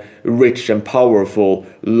the rich and powerful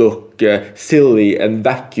look silly and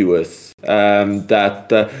vacuous.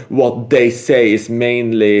 That what they say is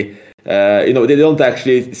mainly, they don't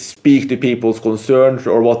actually speak to people's concerns,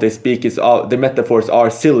 or what they speak is, the metaphors are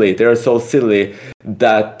silly. They are so silly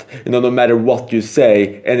that, no matter what you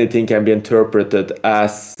say, anything can be interpreted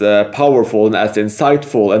as powerful and as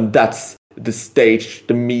insightful, and that's the stage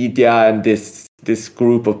the media and this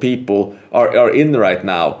group of people are in right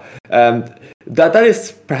now. That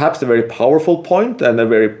is perhaps a very powerful point and a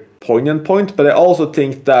very poignant point, but I also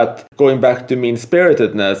think that, going back to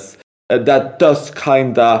mean-spiritedness, that does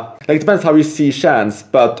kinda, it depends how you see Chance,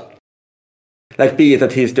 but be it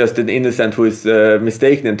that he's just an innocent who is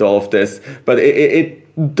mistaken into all of this, but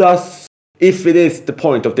it does, if it is the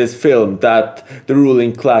point of this film that the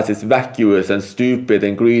ruling class is vacuous and stupid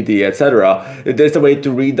and greedy, etc., there's a way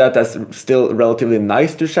to read that as still relatively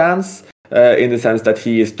nice to Chance, in the sense that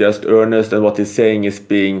he is just earnest and what he's saying is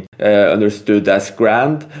being understood as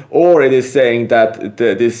grand, or it is saying that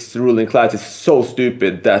this ruling class is so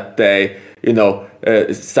stupid that they,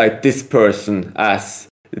 cite this person as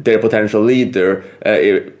their potential leader,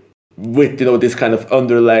 with this kind of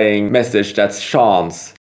underlying message that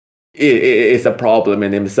Chance is a problem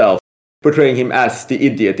in himself, portraying him as the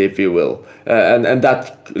idiot, if you will, and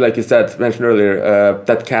that, like you said, mentioned earlier,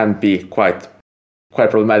 that can be quite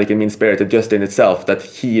problematic and mean-spirited just in itself, that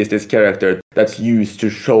he is this character that's used to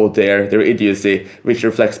show their idiocy, which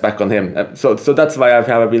reflects back on him. So that's why I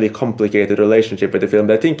have a really complicated relationship with the film,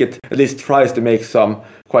 but I think it at least tries to make some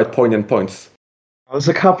quite poignant points. There's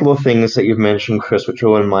a couple of things that you've mentioned, Chris, which I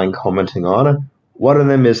wouldn't mind commenting on. One of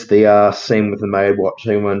them is the scene with the maid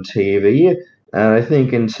watching him on TV, and I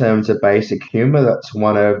think in terms of basic humor, that's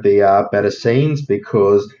one of the better scenes,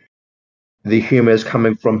 because the humor is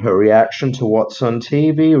coming from her reaction to what's on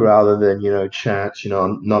TV rather than, Chance,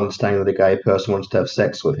 not understanding that a gay person wants to have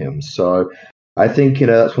sex with him. So I think,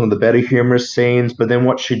 that's one of the better humorous scenes. But then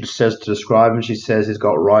what she says to describe him, she says he's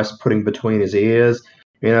got rice pudding between his ears.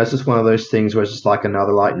 It's just one of those things where it's just like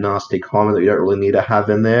another nasty comment that you don't really need to have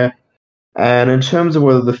in there. And in terms of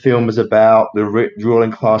whether the film is about the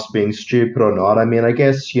ruling class being stupid or not, I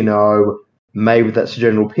guess, maybe that's a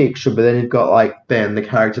general picture, but then you've got Ben, the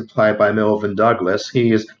character played by Melvyn Douglas.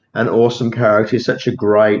 He is an awesome character. He's such a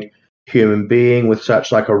great human being with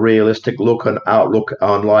such a realistic outlook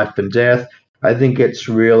on life and death. I think it's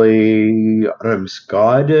really,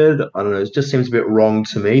 misguided. I don't know, it just seems a bit wrong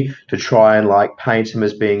to me to try and paint him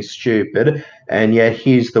as being stupid, and yet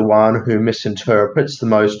he's the one who misinterprets the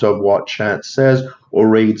most of what Chance says, or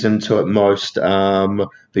reads into it most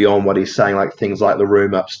beyond what he's saying, things like the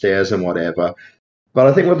room upstairs and whatever. But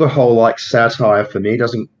I think with the whole satire, for me,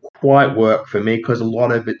 doesn't quite work for me, because a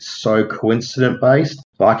lot of it's so coincident based.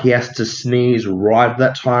 He has to sneeze right at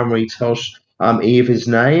that time when he tells Eve his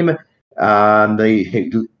name.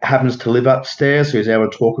 He happens to live upstairs, so he's able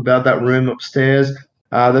to talk about that room upstairs.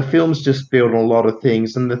 The film's just built on a lot of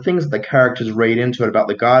things, and the things that the characters read into it about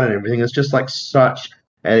the garden and everything is just such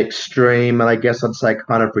an extreme, and I guess I'd say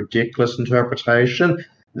kind of ridiculous interpretation,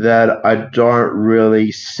 that I don't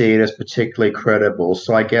really see it as particularly credible.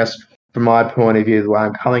 So I guess from my point of view, the way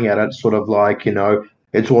I'm coming at it, it's sort of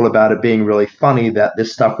it's all about it being really funny that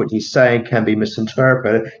this stuff which he's saying can be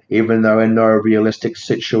misinterpreted, even though in no realistic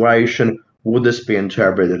situation would this be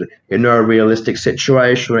interpreted. In no realistic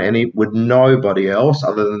situation would nobody else,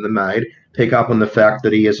 other than the maid, pick up on the fact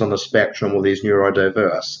that he is on the spectrum or he's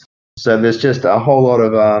neurodiverse. So there's just a whole lot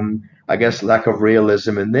of, lack of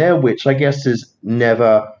realism in there, which I guess is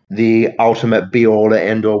never the ultimate be-all to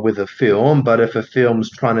end-all with a film. But if a film's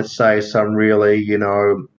trying to say some really,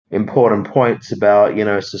 important points about,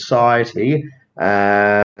 society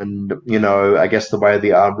and, I guess the way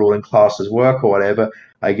the ruling classes work or whatever,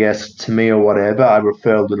 I guess to me or whatever, I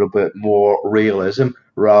prefer a little bit more realism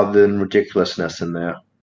rather than ridiculousness in there.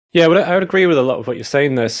 Yeah, well, I would agree with a lot of what you're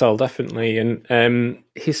saying there, Sol, definitely. And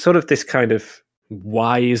he's sort of this kind of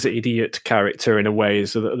wise idiot character in a way,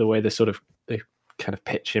 so that the way they kind of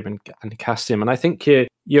pitch him and cast him. And I think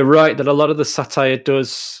you're right that a lot of the satire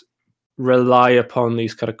does rely upon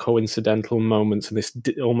these kind of coincidental moments and this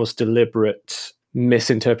almost deliberate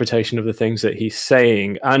misinterpretation of the things that he's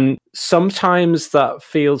saying. And sometimes that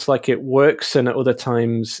feels like it works, and at other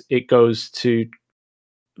times it goes to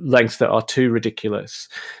lengths that are too ridiculous.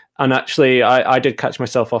 And actually, I did catch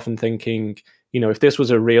myself often thinking, if this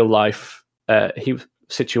was a real life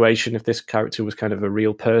situation, if this character was kind of a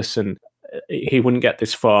real person, he wouldn't get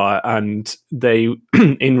this far. And they,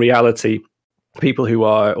 in reality, people who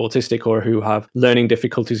are autistic or who have learning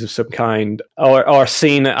difficulties of some kind are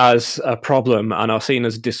seen as a problem and are seen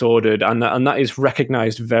as disordered, and that is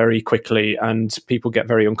recognized very quickly, and people get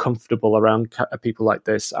very uncomfortable around people like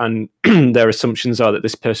this, and their assumptions are that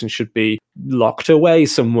this person should be locked away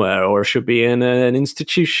somewhere or should be in an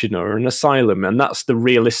institution or an asylum, and that's the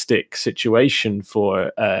realistic situation for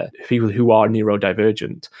people who are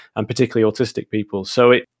neurodivergent, and particularly autistic people.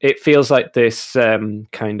 So it feels like this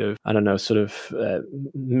kind of, I don't know, sort of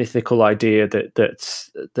mythical idea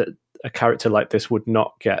that a character like this would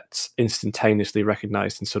not get instantaneously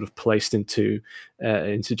recognized and sort of placed into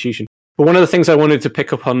institution. But one of the things I wanted to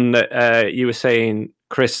pick up on that you were saying,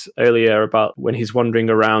 Chris, earlier about when he's wandering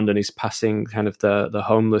around and he's passing kind of the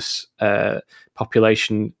homeless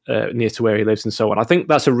population near to where he lives and so on. I think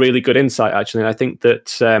that's a really good insight, actually. And I think that,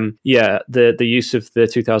 the use of the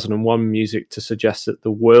 2001 music to suggest that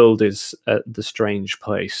the world is the strange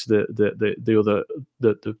place, the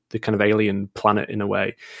kind of alien planet in a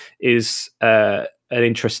way, is an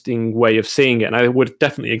interesting way of seeing it. And I would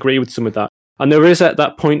definitely agree with some of that. And there is at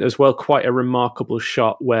that point as well quite a remarkable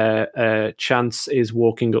shot where Chance is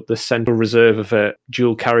walking up the central reserve of a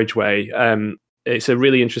dual carriageway. It's a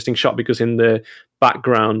really interesting shot because in the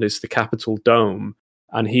background is the Capitol dome,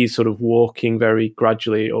 and he's sort of walking very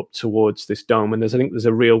gradually up towards this dome. And I think there's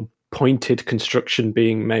a real pointed construction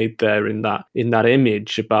being made there in that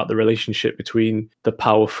image about the relationship between the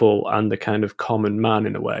powerful and the kind of common man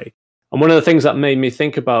in a way. And one of the things that made me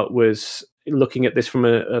think about was, looking at this from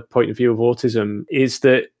a point of view of autism, is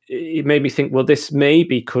that it made me think, well, this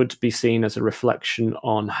maybe could be seen as a reflection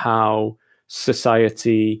on how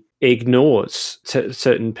society ignores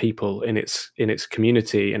certain people in its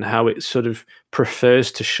community, and how it sort of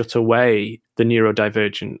prefers to shut away the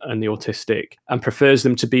neurodivergent and the autistic, and prefers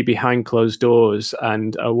them to be behind closed doors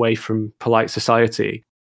and away from polite society.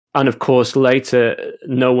 And of course, later,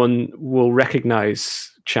 no one will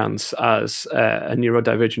recognize Chance as a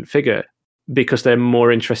neurodivergent figure, because they're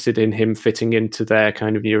more interested in him fitting into their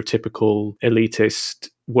kind of neurotypical elitist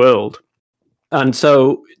world. And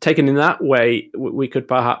so, taken in that way, we could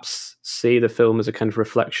perhaps see the film as a kind of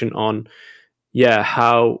reflection on,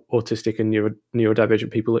 how autistic and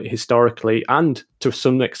neurodivergent people historically, and to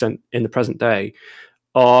some extent in the present day,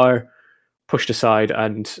 are pushed aside,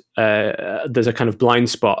 and there's a kind of blind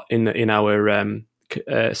spot in our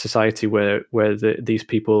society where these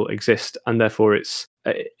people exist, and therefore it's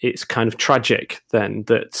kind of tragic then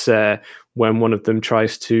that when one of them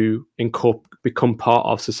tries to become part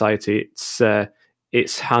of society,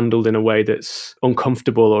 it's handled in a way that's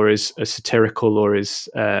uncomfortable or is satirical or is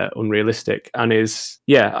unrealistic, and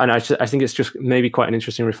I think it's just maybe quite an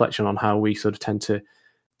interesting reflection on how we sort of tend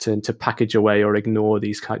to package away or ignore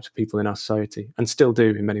these types of people in our society, and still do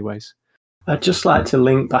in many ways. I'd just like to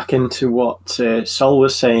link back into what Sol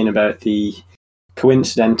was saying about the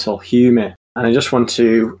coincidental humour. And I just want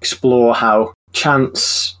to explore how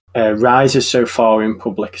Chance rises so far in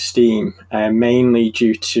public esteem, mainly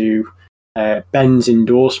due to Ben's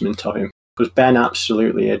endorsement of him. Because Ben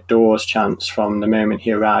absolutely adores Chance from the moment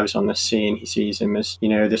he arrives on the scene. He sees him as,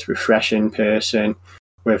 this refreshing person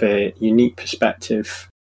with a unique perspective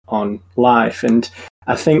on life. And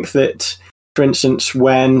I think that, for instance,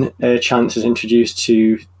 when Chance is introduced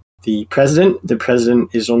to the president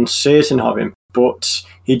is uncertain of him, but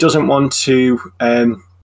he doesn't want to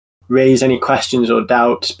raise any questions or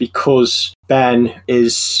doubts because Ben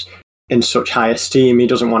is in such high esteem. He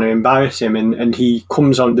doesn't want to embarrass him, and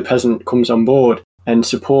the president comes on board and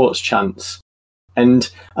supports Chance. And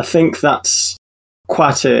I think that's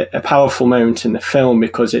quite a powerful moment in the film,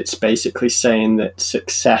 because it's basically saying that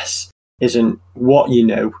success isn't what you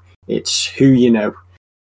know, it's who you know.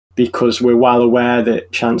 Because we're well aware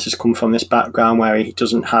that Chance has come from this background where he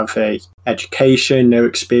doesn't have a education, no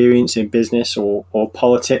experience in business or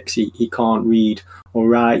politics. He can't read or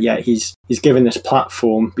write, yet he's given this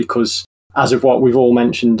platform because, as of what we've all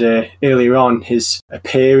mentioned earlier on, his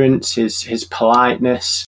appearance, his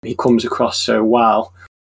politeness, he comes across so well.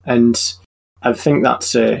 And I think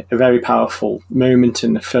that's a very powerful moment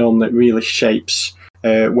in the film that really shapes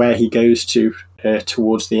where he goes to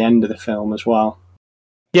towards the end of the film as well.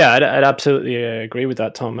 Yeah, I'd absolutely agree with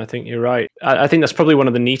that, Tom. I think you're right. I think that's probably one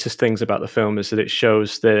of the neatest things about the film is that it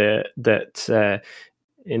shows that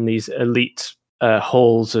in these elite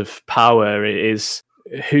halls of power, it is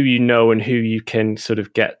who you know and who you can sort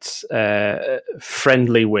of get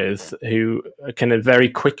friendly with, who can very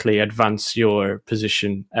quickly advance your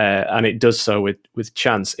position, and it does so with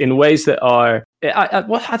chance in ways that are.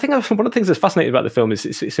 I think one of the things that's fascinating about the film is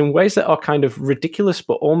it's in ways that are kind of ridiculous,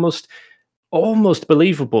 but almost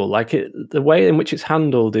believable. Like the way in which it's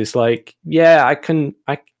handled is like, yeah, I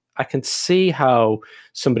can see how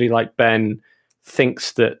somebody like Ben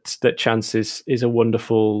thinks that Chance is a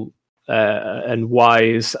wonderful and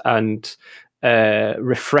wise and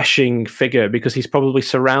refreshing figure, because he's probably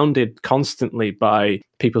surrounded constantly by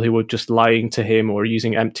people who are just lying to him or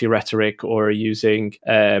using empty rhetoric or using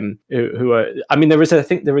who are. I mean, I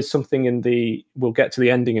think there is something in the. We'll get to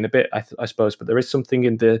the ending in a bit, I suppose, but there is something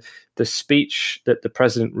in the speech that the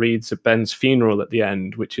president reads at Ben's funeral at the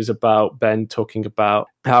end, which is about Ben talking about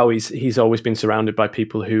how he's always been surrounded by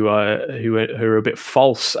people who are a bit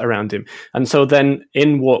false around him, and so then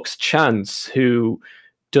in walks Chance, who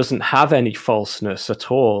doesn't have any falseness at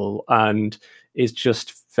all and is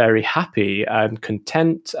just very happy and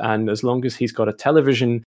content. And as long as he's got a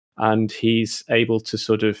television and he's able to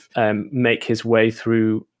sort of make his way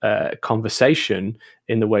through conversation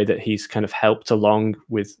in the way that he's kind of helped along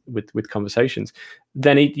with conversations,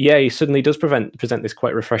 then he suddenly does present this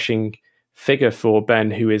quite refreshing figure for Ben,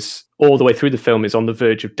 who is all the way through the film is on the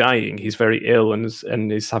verge of dying. He's very ill and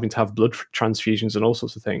is having to have blood transfusions and all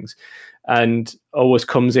sorts of things, and always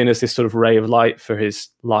comes in as this sort of ray of light for his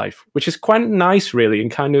life, which is quite nice, really, and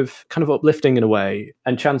kind of uplifting in a way.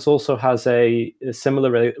 And Chance also has a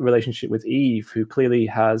similar relationship with Eve, who clearly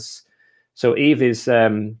has. So Eve is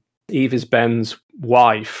Ben's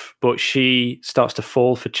wife, but she starts to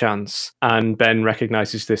fall for Chance, and Ben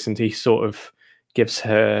recognizes this, and he sort of gives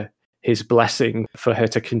her his blessing for her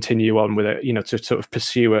to continue on with it, to sort of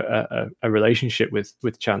pursue a relationship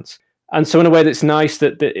with Chance. And so in a way that's nice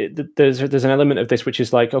that there's an element of this which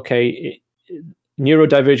is like, okay,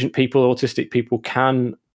 neurodivergent people, autistic people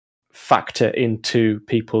can factor into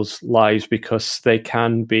people's lives because they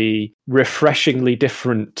can be refreshingly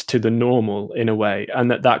different to the normal in a way, and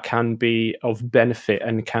that can be of benefit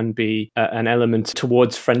and can be an element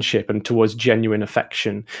towards friendship and towards genuine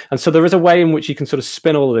affection. And so there is a way in which you can sort of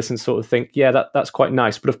spin all of this and sort of think, yeah, that's quite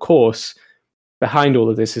nice. But of course, behind all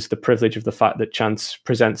of this is the privilege of the fact that Chance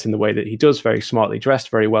presents in the way that he does, very smartly dressed,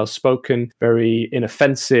 very well spoken, very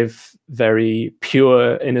inoffensive, very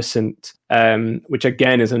pure, innocent, which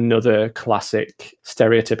again is another classic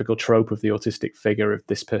stereotypical trope of the autistic figure, of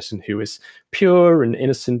this person who is pure and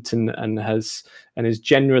innocent and is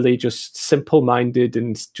generally just simple-minded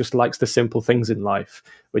and just likes the simple things in life,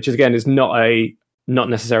 which again is not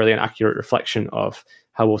necessarily an accurate reflection of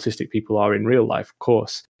how autistic people are in real life, of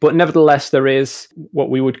course. But nevertheless, there is what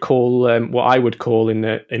we would call, what I would call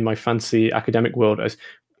in my fancy academic world as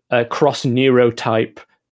a cross-neurotype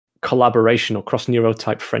collaboration or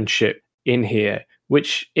cross-neurotype friendship in here,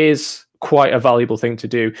 which is quite a valuable thing to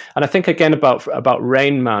do. And I think again about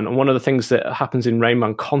Rain Man, and one of the things that happens in Rain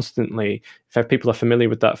Man constantly, if people are familiar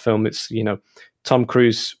with that film, it's Tom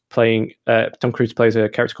Cruise plays a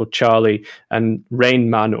character called Charlie, and Rain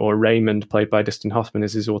Man, or Raymond, played by Dustin Hoffman,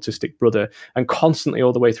 is his autistic brother. And constantly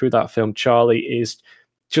all the way through that film, Charlie is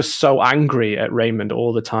just so angry at Raymond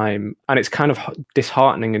all the time, and it's kind of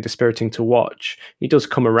disheartening and dispiriting to watch. He does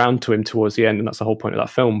come around to him towards the end, and that's the whole point of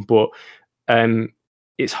that film. But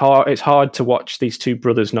it's hard to watch these two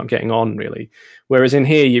brothers not getting on, really. Whereas in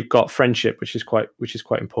here, you've got friendship, which is quite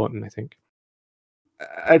important, I think.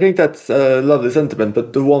 I think that's a lovely sentiment,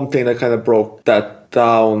 but the one thing that kind of broke that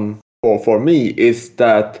down for me is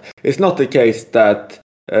that it's not the case that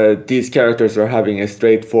these characters are having a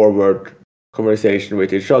straightforward conversation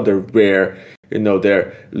with each other where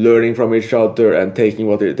they're learning from each other and taking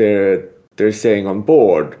what they're saying on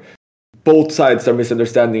board. Both sides are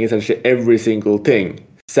misunderstanding essentially every single thing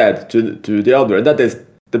said to the other, and that is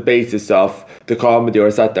the basis of the comedy or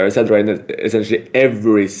satire, etc. And essentially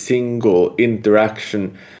every single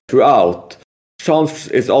interaction throughout. Chance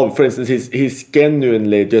is all, for instance, he's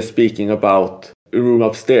genuinely just speaking about a room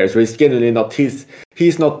upstairs, where he's genuinely not. He's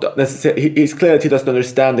not necessarily. He's clear that he doesn't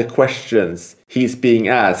understand the questions he's being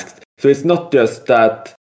asked. So it's not just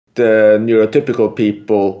that the neurotypical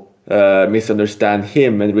people misunderstand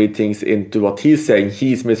him and read things into what he's saying.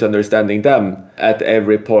 He's misunderstanding them at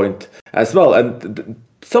every point as well. And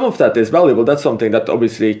some of that is valuable. That's something that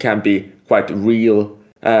obviously can be quite real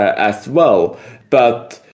as well.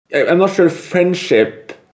 But I'm not sure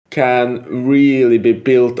friendship can really be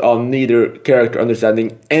built on neither character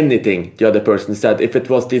understanding anything the other person said. If it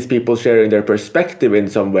was these people sharing their perspective in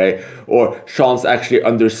some way, or Sean's actually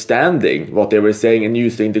understanding what they were saying and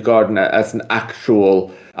using the garden as an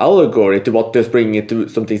actual allegory to what, just bringing it to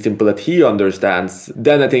something simple that he understands,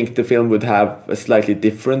 then I think the film would have a slightly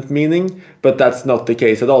different meaning. But that's not the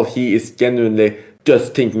case at all. He is genuinely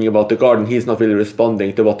just thinking about the garden. He's not really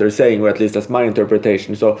responding to what they're saying, or at least that's my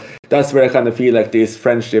interpretation. So that's where I kind of feel like these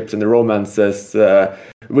friendships and the romances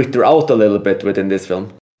wither out a little bit within this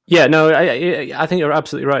film. Yeah, no, I think you're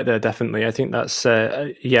absolutely right there. Definitely, I think that's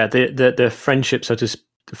the friendships,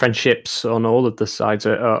 friendships on all of the sides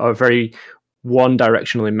are very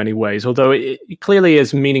one-directional in many ways. Although it clearly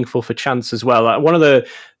is meaningful for Chance as well. One of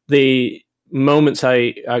the moments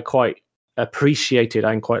I quite appreciated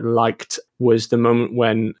and quite liked was the moment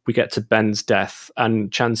when we get to Ben's death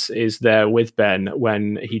and Chance is there with Ben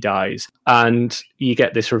when he dies, and you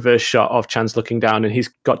get this reverse shot of Chance looking down and he's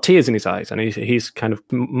got tears in his eyes and he's kind of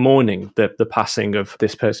mourning the passing of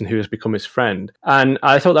this person who has become his friend. And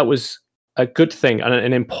I thought that was a good thing and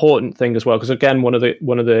an important thing as well, because again, one of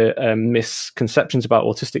the misconceptions about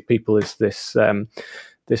autistic people is this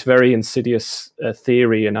very insidious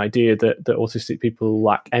theory and idea that autistic people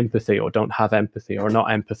lack empathy or don't have empathy or are not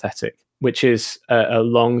empathetic, which is a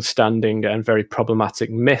long-standing and very problematic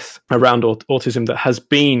myth around autism that has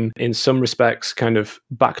been, in some respects, kind of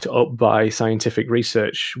backed up by scientific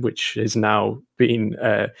research, which is now been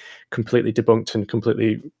completely debunked and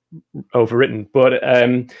completely overwritten. But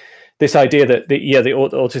this idea that the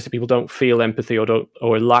autistic people don't feel empathy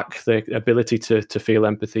or lack the ability to feel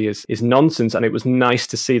empathy is nonsense. And it was nice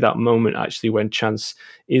to see that moment actually when Chance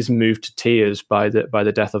is moved to tears by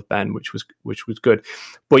the death of Ben, which was good.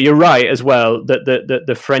 But you're right as well that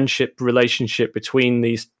the friendship relationship between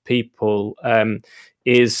these people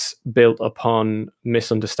is built upon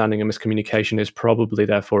misunderstanding and miscommunication, is probably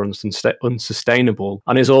therefore unsustainable,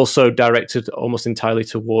 and is also directed almost entirely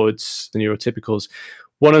towards the neurotypicals.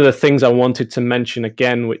 One of the things I wanted to mention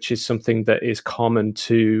again, which is something that is common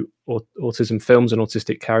to autism films and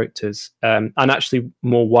autistic characters, and actually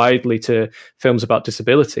more widely to films about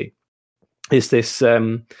disability, is this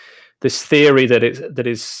theory that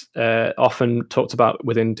is often talked about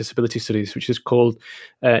within disability studies, which is called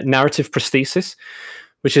narrative prosthesis,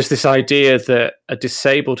 which is this idea that a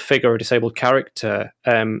disabled figure, a disabled character,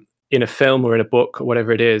 in a film or in a book or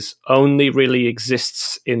whatever it is, only really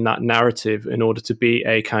exists in that narrative in order to be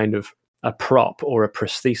a kind of a prop or a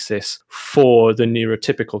prosthesis for the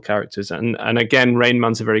neurotypical characters. And again, Rain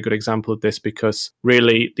Man's a very good example of this, because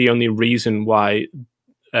really the only reason why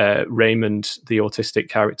Raymond, the autistic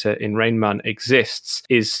character in Rain Man, exists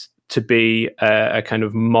is to be a kind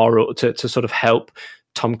of moral, to sort of help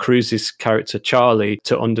Tom Cruise's character Charlie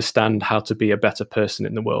to understand how to be a better person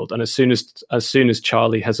in the world. And as soon as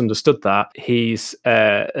Charlie has understood that, he's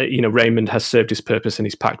Raymond has served his purpose and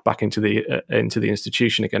he's packed back into the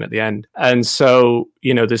institution again at the end. And so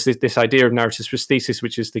there's this idea of narrative prosthesis,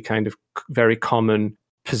 which is the kind of very common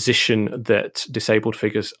position that disabled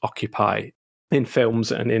figures occupy in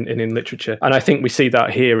films and in literature. And I think we see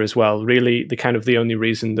that here as well. Really, the only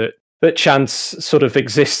reason that Chance sort of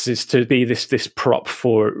exists is to be this prop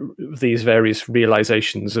for these various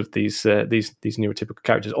realizations of these neurotypical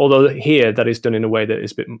characters. Although here that is done in a way that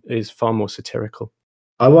is far more satirical.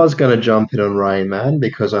 I was going to jump in on Rain Man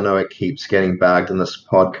because I know it keeps getting bagged in this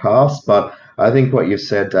podcast, but I think what you've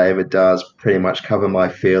said, David, does pretty much cover my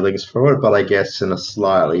feelings for it, but I guess in a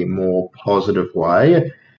slightly more positive way.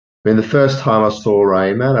 I mean, the first time I saw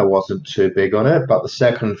Rain Man, I wasn't too big on it, but the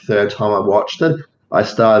second, third time I watched it, I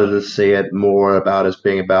started to see it more as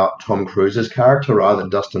being about Tom Cruise's character rather than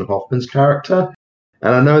Dustin Hoffman's character.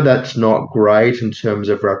 And I know that's not great in terms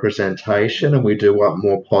of representation, and we do want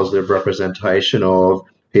more positive representation of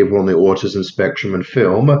people on the autism spectrum in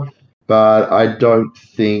film. But I don't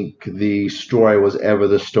think the story was ever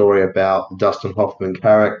the story about the Dustin Hoffman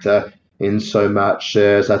character, in so much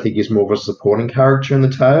as I think he's more of a supporting character in the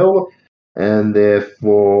tale. And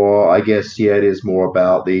therefore, I guess, it is more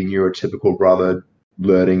about the neurotypical brother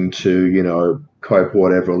learning to, cope or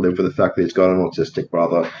whatever, live with the fact that he's got an autistic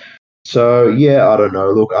brother. So, I don't know.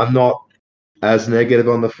 Look, I'm not as negative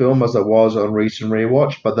on the film as I was on recent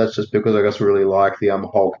rewatch, but that's just because I just really like the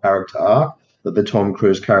whole character arc that the Tom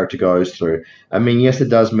Cruise character goes through. I mean, yes, it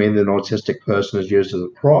does mean that an autistic person is used as a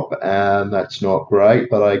prop, and that's not great,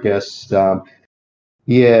 but I guess, I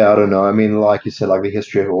don't know. I mean, like you said, like the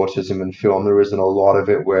history of autism in film, there isn't a lot of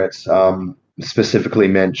it where it's specifically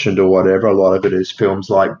mentioned or whatever. A lot of it is films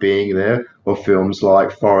like Being There, or films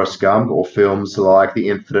like Forrest Gump, or films like The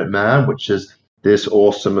Infinite Man, which is this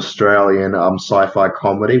awesome Australian sci-fi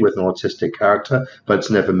comedy with an autistic character, but it's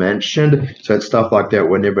never mentioned. So it's stuff like that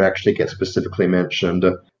where never actually gets specifically mentioned.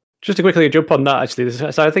 Just to quickly jump on that, actually,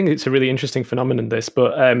 so I think it's a really interesting phenomenon, this,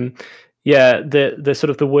 but yeah, the sort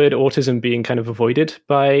of the word autism being kind of avoided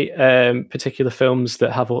by particular films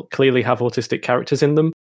that clearly have autistic characters in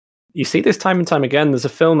them. You see this time and time again. There's a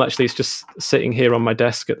film, actually, it's just sitting here on my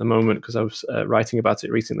desk at the moment because I was writing about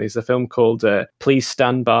it recently. It's a film called Please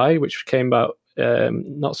Stand By, which came out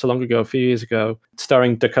not so long ago, a few years ago,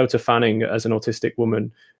 starring Dakota Fanning as an autistic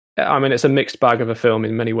woman. I mean, it's a mixed bag of a film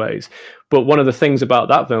in many ways. But one of the things about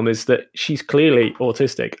that film is that she's clearly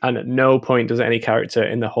autistic, and at no point does any character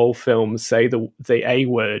in the whole film say the A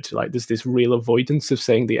word. Like, there's this real avoidance of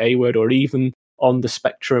saying the A word, or even on the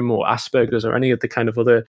spectrum or Asperger's or any of the kind of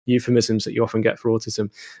other euphemisms that you often get for autism.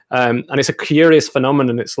 And it's a curious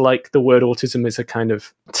phenomenon. It's like the word autism is a kind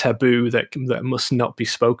of taboo that must not be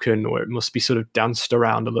spoken, or it must be sort of danced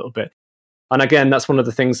around a little bit. And again, that's one of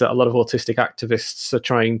the things that a lot of autistic activists are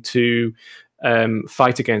trying to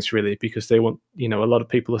fight against, really, because they want, a lot of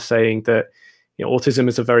people are saying that autism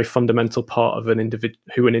is a very fundamental part of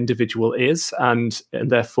who an individual is, and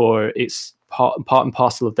therefore it's part and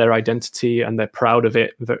parcel of their identity, and they're proud of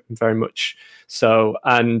it very much so,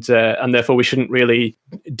 and therefore we shouldn't really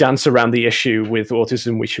dance around the issue with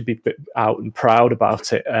autism. We should be out and proud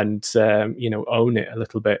about it, and own it a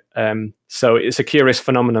little bit. So it's a curious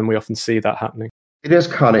phenomenon. We often see that happening. It is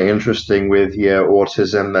kind of interesting with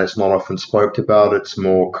autism that's not often spoke about. It's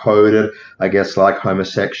more coded, I guess, like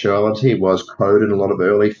homosexuality was coded in a lot of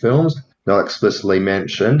early films, not explicitly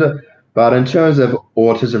mentioned. But in terms of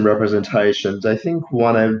autism representations, I think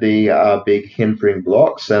one of the big hindering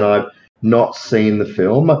blocks, and I've not seen the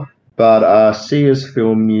film, but Sia's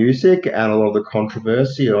film Music and a lot of the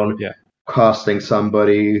controversy on casting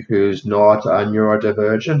somebody who's not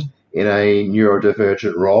neurodivergent in a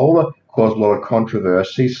neurodivergent role caused a lot of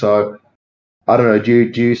controversy. So I don't know,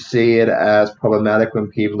 do you see it as problematic when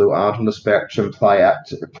people who aren't on the spectrum play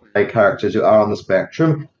characters who are on the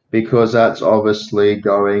spectrum? Because that's obviously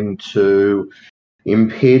going to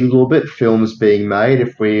impede a little bit films being made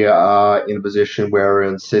if we are in a position where we're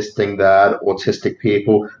insisting that autistic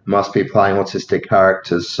people must be playing autistic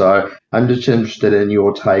characters. So I'm just interested in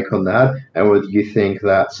your take on that, and whether you think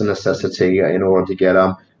that's a necessity in order to get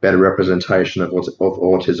better representation of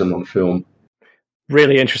autism on film.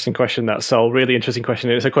 Really interesting question, that, Sol. Really interesting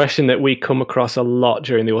question. It's a question that we come across a lot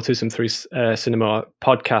during the Autism Through Cinema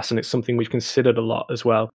podcast, and it's something we've considered a lot as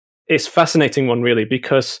well. It's a fascinating one, really,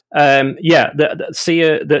 because Sia,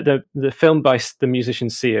 the film by the musician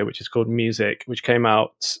Sia, which is called Music, which came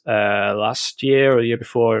out last year or the year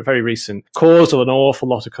before, very recent, caused an awful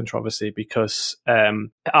lot of controversy because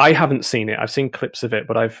I haven't seen it. I've seen clips of it,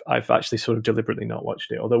 but I've actually sort of deliberately not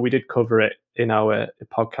watched it. Although we did cover it in our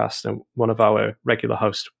podcast, and one of our regular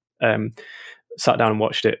hosts sat down and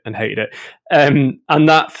watched it and hated it. And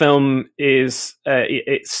that film is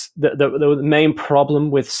it's the main problem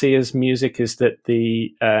with Sia's Music is that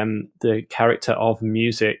the character of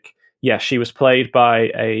Music, she was played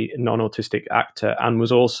by a non-autistic actor, and it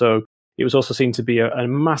was also seen to be a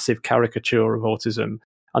massive caricature of autism.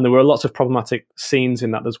 And there were lots of problematic scenes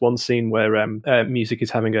in that. There's one scene where Music is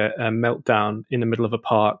having a meltdown in the middle of a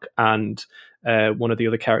park, and one of the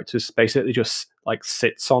other characters basically just like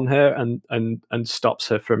sits on her and stops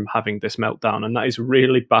her from having this meltdown. And that is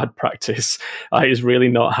really bad practice. That is really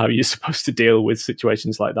not how you're supposed to deal with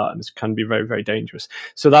situations like that. And this can be very, very dangerous.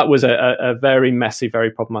 So that was a very messy, very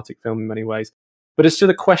problematic film in many ways. But as to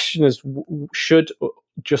the question as should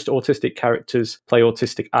just autistic characters play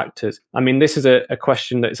autistic actors? I mean, this is a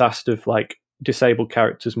question that's asked of like disabled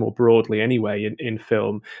characters more broadly anyway in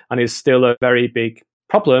film, and is still a very big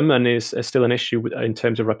problem and is still an issue in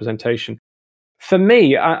terms of representation. For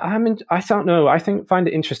me, I don't know. Find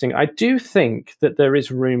it interesting. I do think that there is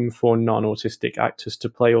room for non-autistic actors to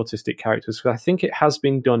play autistic characters, because I think it has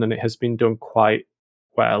been done, and it has been done quite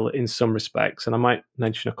well in some respects. And I might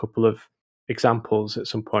mention a couple of examples at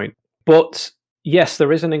some point. But yes,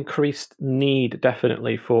 there is an increased need,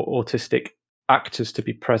 definitely, for autistic actors to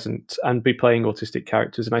be present and be playing autistic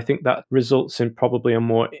characters. And I think that results in probably a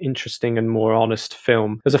more interesting and more honest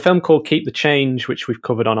film. There's a film called Keep the Change, which we've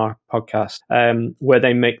covered on our podcast, where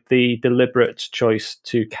they make the deliberate choice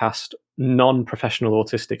to cast non-professional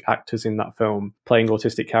autistic actors in that film playing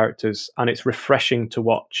autistic characters. And it's refreshing to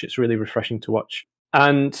watch. It's really refreshing to watch.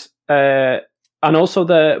 And And also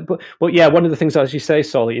but yeah, one of the things, as you say,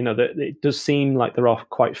 Sol, you know, that it does seem like there are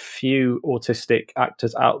quite few autistic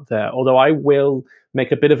actors out there. Although I will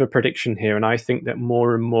make a bit of a prediction here, and I think that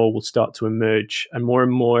more and more will start to emerge, and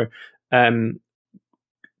more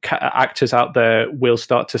actors out there will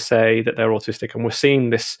start to say that they're autistic, and we're seeing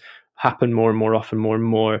this happen more and more often. More and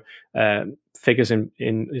more figures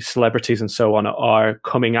in celebrities and so on are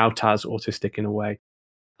coming out as autistic in a way,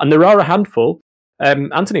 and there are a handful.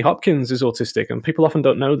 Anthony Hopkins is autistic, and people often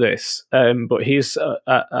don't know this, but he's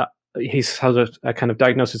has a kind of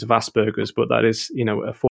diagnosis of Asperger's, but that is, you know,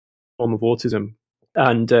 a form of autism.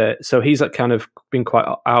 And so he's kind of been quite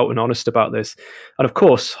out and honest about this. And of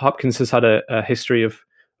course, Hopkins has had a history of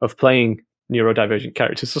playing neurodivergent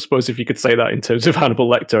characters. I suppose, if you could say that in terms of Hannibal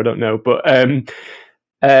Lecter, I don't know. But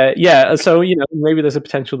yeah, so, you know, maybe there's a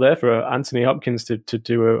potential there for Anthony Hopkins to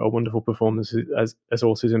do a wonderful performance as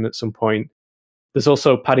autism at some point. There's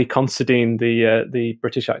also Paddy Considine, the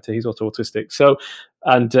British actor. He's also autistic. So,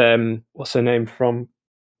 and what's her name from?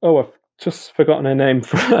 Oh, I've just forgotten her name.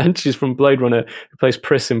 And she's from Blade Runner. Who plays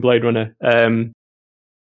Pris in Blade Runner? Daryl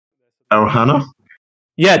Hannah.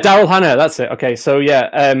 Yeah, Daryl Hannah. That's it. Okay, so yeah,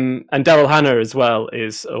 and Daryl Hannah as well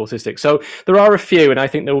is autistic. So there are a few, and I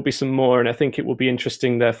think there will be some more. And I think it will be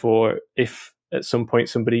interesting, therefore, if at some point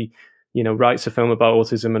somebody, you know, writes a film about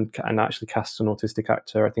autism and actually casts an autistic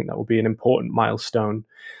actor. I think that will be an important milestone.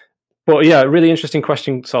 But yeah, really interesting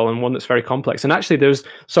question, Sol, and one that's very complex. And actually,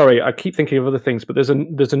 sorry, I keep thinking of other things, but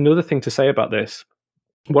there's another thing to say about this.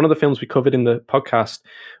 One of the films we covered in the podcast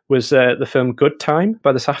was the film Good Time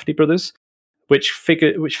by the Safdie brothers, which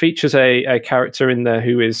features a character in there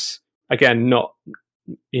who is, again, not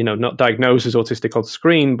diagnosed as autistic on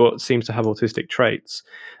screen, but seems to have autistic traits,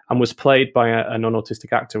 and was played by a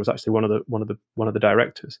non-autistic actor. Was actually one of the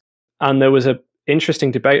directors. And there was a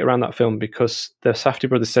interesting debate around that film because the Safdie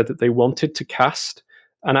brothers said that they wanted to cast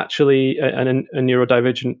a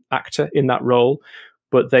neurodivergent actor in that role,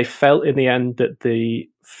 but they felt in the end that the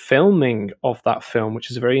filming of that film, which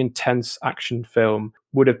is a very intense action film,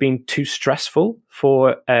 would have been too stressful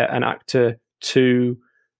for a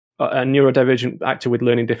neurodivergent actor with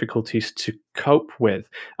learning difficulties to cope with.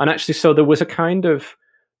 And actually, so there was an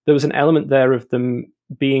element there of them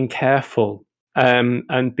being careful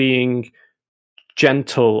and being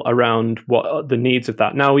gentle around what the needs of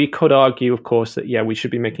that. Now, we could argue, of course, that we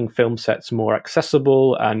should be making film sets more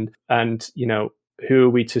accessible, and you know, who are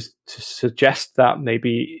we to suggest that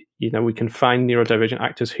maybe, you know, we can find neurodivergent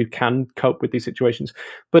actors who can cope with these situations.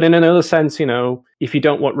 But in another sense, you know, if you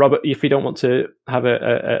don't want to have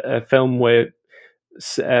a film where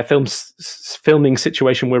filming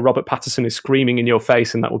situation where Robert Pattinson is screaming in your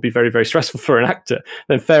face, and that would be very, very stressful for an actor,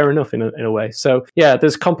 then fair enough in a way. So yeah,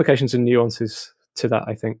 there's complications and nuances to that,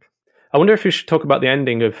 I think. I wonder if we should talk about the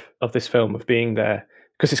ending of this film, of being there,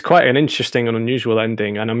 because it's quite an interesting and unusual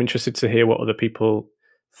ending, and I'm interested to hear what other people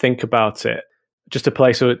think about it. Just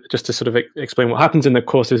to sort of explain what happens, and of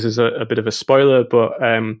course this is a bit of a spoiler, but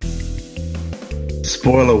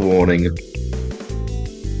spoiler warning.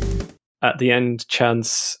 At the end,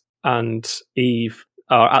 Chance and Eve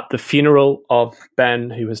are at the funeral of Ben,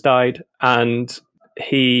 who has died, and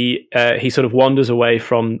he sort of wanders away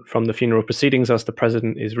from the funeral proceedings as the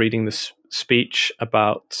president is reading this speech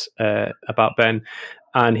about Ben,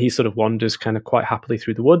 and he sort of wanders kind of quite happily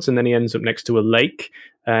through the woods, and then he ends up next to a lake,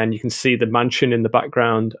 and you can see the mansion in the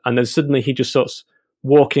background, and then suddenly he just starts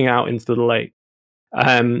walking out into the lake,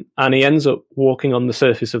 and he ends up walking on the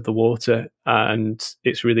surface of the water, and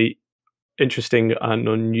it's really interesting and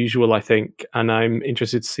unusual, I think, and I'm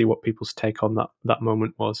interested to see what people's take on that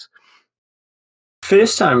moment was.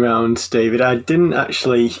 First time round, David, I didn't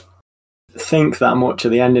actually think that much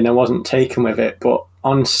of the ending. I wasn't taken with it, but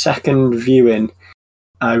on second viewing,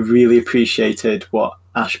 I really appreciated what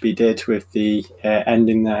Ashby did with the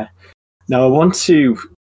ending there. Now, I want to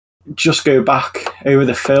just go back over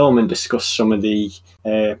the film and discuss some of the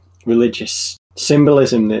religious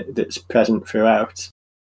symbolism that's present throughout.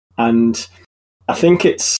 And I think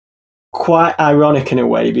it's quite ironic in a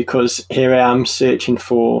way, because here I am searching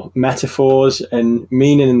for metaphors and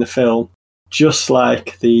meaning in the film, just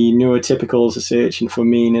like the neurotypicals are searching for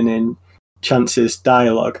meaning in Chance's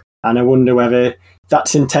dialogue. And I wonder whether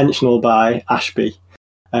that's intentional by Ashby.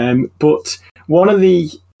 But one of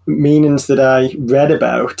the meanings that I read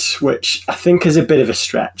about, which I think is a bit of a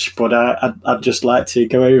stretch, but I'd just like to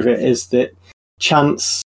go over it, is that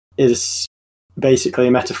Chance is basically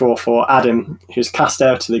a metaphor for Adam, who's cast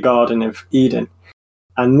out of the Garden of Eden.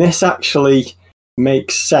 And this actually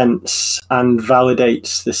makes sense and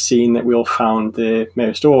validates the scene that we all found the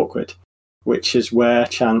most awkward, which is where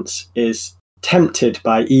Chance is tempted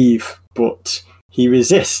by Eve, but he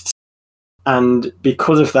resists. And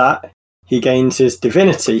because of that, he gains his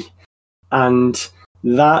divinity. And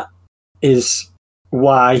that is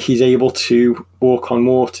why he's able to walk on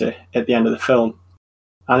water at the end of the film.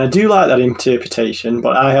 And I do like that interpretation,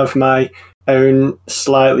 but I have my own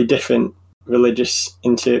slightly different religious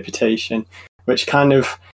interpretation, which kind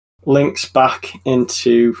of links back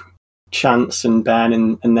into Chance and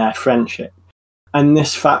Ben and their friendship. And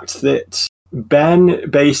this fact that Ben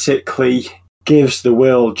basically gives the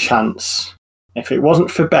world Chance. If it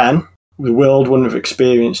wasn't for Ben, the world wouldn't have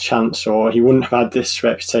experienced Chance, or he wouldn't have had this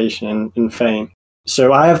reputation and fame.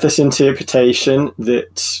 So I have this interpretation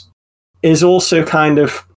that is also kind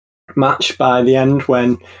of matched by the end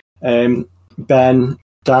when Ben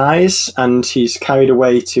dies and he's carried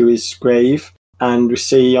away to his grave, and we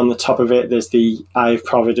see on the top of it there's the Eye of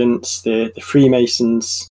Providence, the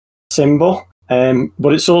Freemasons symbol,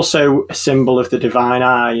 but it's also a symbol of the divine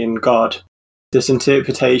eye and God. This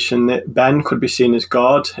interpretation that Ben could be seen as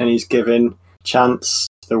God and he's given Chance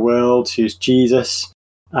the world, who's Jesus,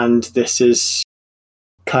 and this is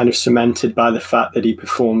kind of cemented by the fact that he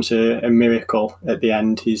performs a miracle at the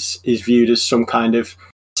end. He's viewed as some kind of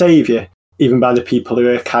saviour. Even by the people who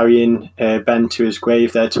are carrying Ben to his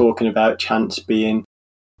grave, they're talking about Chance being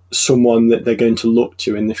someone that they're going to look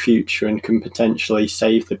to in the future and can potentially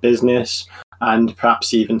save the business and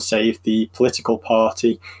perhaps even save the political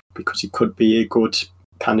party, because he could be a good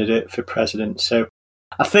candidate for president. So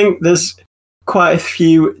I think there's quite a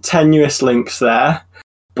few tenuous links there,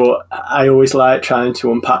 but I always like trying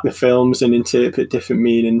to unpack the films and interpret different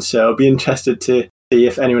meanings. So I'll be interested to see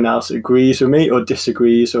if anyone else agrees with me or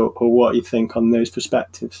disagrees, or what you think on those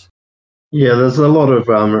perspectives. Yeah, there's a lot of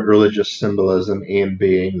religious symbolism in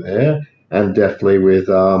being there, and definitely with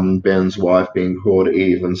Ben's wife being called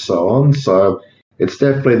Eve and so on. So it's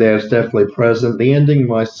definitely there. It's definitely present. The ending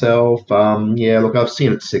myself, look, I've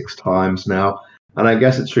seen it 6 times now, and I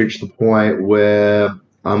guess it's reached the point where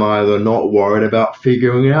I'm either not worried about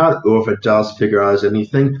figuring it out, or if it does figure out as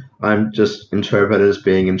anything, I'm just interpreted as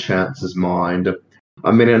being in Chance's mind.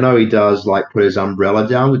 I mean, I know he does put his umbrella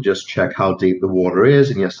down to just check how deep the water is,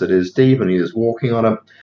 and yes, it is deep, and he is walking on it,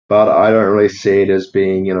 but I don't really see it as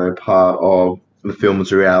being, part of the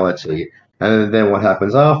film's reality. And then what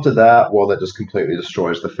happens after that, well, that just completely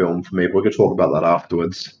destroys the film for me, but we could talk about that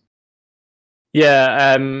afterwards.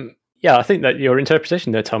 Yeah, I think that your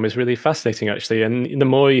interpretation there, Tom, is really fascinating, actually. And the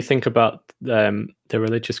more you think about the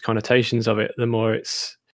religious connotations of it, the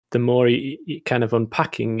more you kind of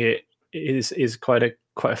unpacking it is quite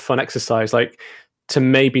a fun exercise. Like, to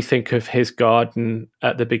maybe think of his garden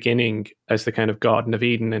at the beginning as the kind of Garden of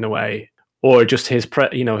Eden in a way, or just his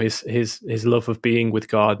love of being with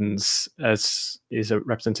gardens as is a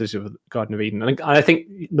representative of the Garden of Eden. And I think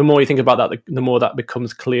the more you think about that, the more that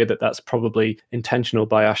becomes clear that that's probably intentional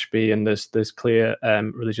by Ashby, and there's clear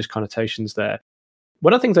religious connotations there.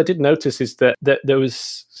 One of the things I did notice is that there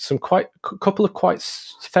was some couple of quite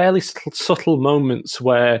fairly subtle moments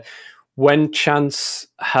where, when Chance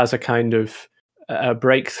has a kind of a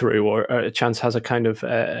breakthrough, or a Chance has a kind of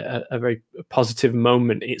a very positive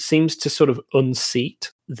moment, it seems to sort of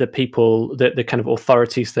unseat the people, the kind of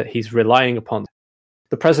authorities that he's relying upon.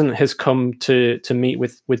 The president has come to meet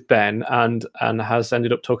with Ben and has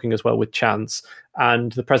ended up talking as well with Chance,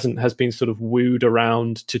 and the president has been sort of wooed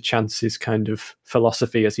around to Chance's kind of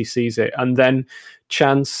philosophy as he sees it. And then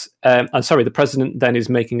the president then is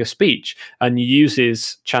making a speech and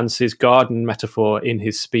uses Chance's garden metaphor in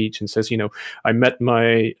his speech and says, I met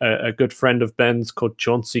a good friend of Ben's called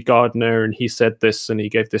Chauncey Gardner, and he said this, and he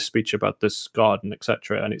gave this speech about this garden,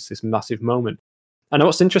 etc. And it's this massive moment. And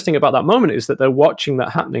what's interesting about that moment is that they're watching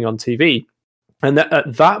that happening on TV, and that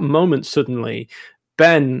at that moment, suddenly,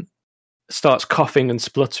 Ben starts coughing and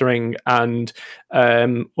spluttering and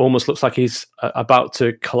almost looks like he's about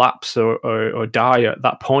to collapse or die at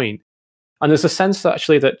that point. And there's a sense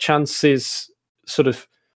actually that Chance's sort of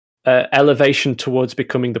elevation towards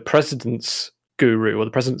becoming the president's guru or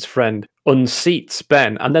the president's friend unseats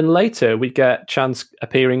Ben. And then later we get Chance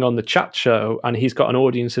appearing on the chat show, and he's got an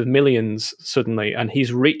audience of millions suddenly, and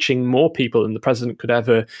he's reaching more people than the president could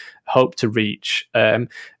ever hope to reach.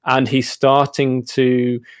 And he's starting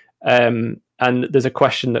to and there's a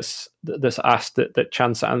question that's asked that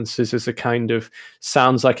Chance answers as a kind of,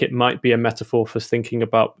 sounds like it might be a metaphor for thinking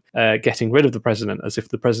about getting rid of the president, as if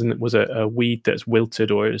the president was a weed that's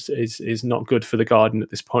wilted or is not good for the garden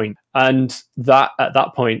at this point. And that at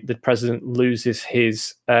that point, the president loses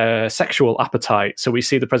his sexual appetite. So we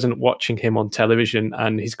see the president watching him on television,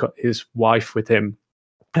 and he's got his wife with him.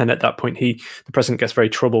 And at that point, the president gets very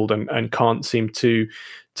troubled and can't seem to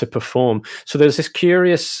perform. So there's this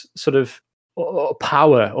curious sort of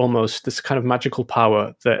power, almost this kind of magical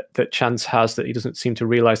power that Chance has that he doesn't seem to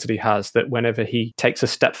realize that he has, that whenever he takes a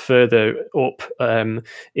step further up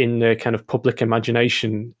in the kind of public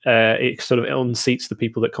imagination, it sort of unseats the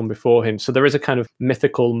people that come before him. So there is a kind of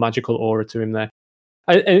mythical, magical aura to him there.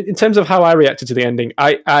 In terms of how I reacted to the ending,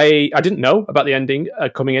 I didn't know about the ending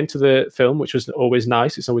coming into the film, which was always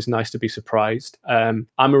nice. It's always nice to be surprised. I'm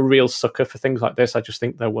a real sucker for things like this. I just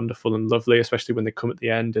think they're wonderful and lovely, especially when they come at the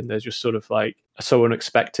end and they're just sort of like so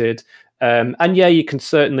unexpected. And yeah, you can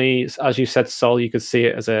certainly, as you said, Sol, you could see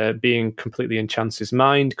it as being completely in Chance's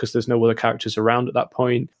mind because there's no other characters around at that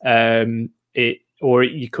point. Or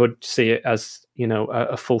you could see it as,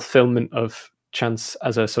 a fulfillment of Chance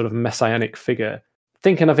as a sort of messianic figure.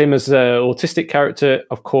 Thinking of him as an autistic character,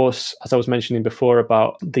 of course, as I was mentioning before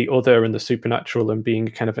about the other and the supernatural and being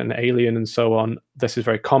kind of an alien and so on, this is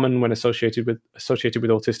very common when associated with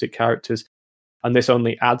autistic characters. And this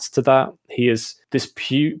only adds to that. He is this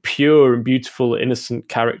pure and beautiful, innocent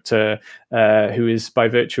character who is, by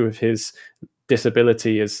virtue of his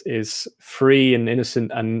disability, is free and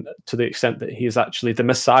innocent, and to the extent that he is actually the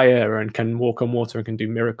Messiah and can walk on water and can do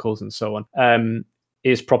miracles and so on.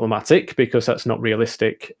 Is problematic because that's not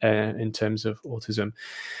realistic in terms of autism.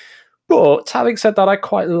 But having said that, I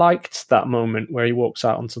quite liked that moment where he walks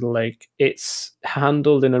out onto the lake. It's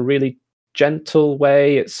handled in a really gentle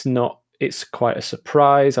way. It's quite a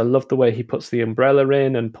surprise. I love the way he puts the umbrella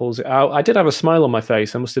in and pulls it out. I did have a smile on my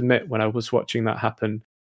face, I must admit, when I was watching that happen.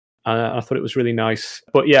 I thought it was really nice.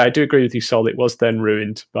 But yeah, I do agree with you, Sol. It was then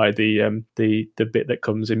ruined by the bit that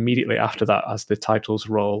comes immediately after that as the titles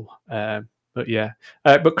roll. But yeah.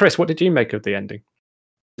 But Chris, what did you make of the ending?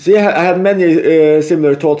 So yeah, I had many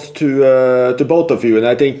similar thoughts to both of you, and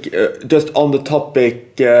I think just on the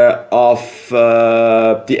topic of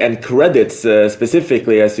the end credits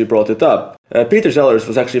specifically, as you brought it up, Peter Sellers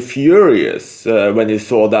was actually furious when he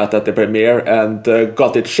saw that at the premiere and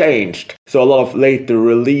got it changed. So a lot of later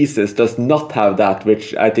releases does not have that,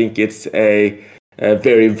 which I think it's a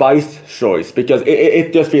very wise choice because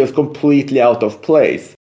it just feels completely out of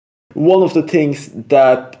place. One of the things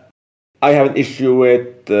that I have an issue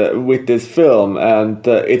with this film, and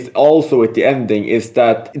it's also with the ending, is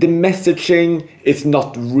that the messaging is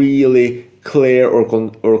not really clear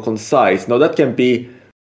or concise. Now that can be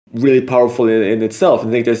really powerful in itself. I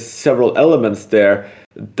think there's several elements there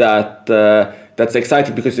that's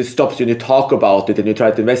exciting because it stops you and you talk about it and you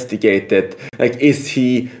try to investigate it. Like, is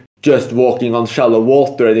he just walking on shallow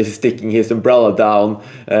water and is sticking his umbrella down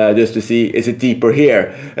just to see, is it deeper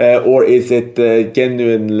here? Or is it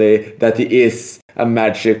genuinely that he is a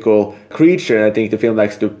magical creature? And I think the film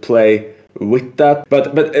likes to play with that.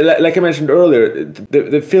 But like I mentioned earlier,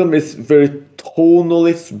 the film is very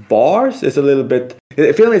tonally sparse. It's a little bit...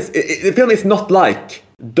 The film is not like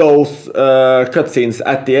those cutscenes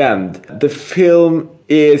at the end. The film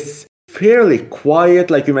is fairly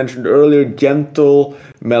quiet, like you mentioned earlier, gentle,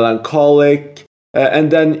 melancholic,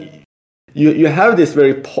 and then you have this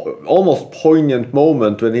very almost poignant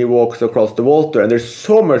moment when he walks across the water, and there's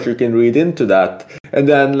so much you can read into that. And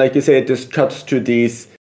then, like you say, it just cuts to these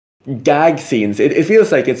gag scenes. It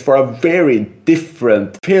feels like it's for a very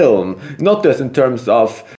different film, not just in terms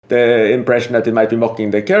of the impression that it might be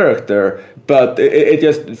mocking the character, but it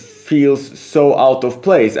just feels so out of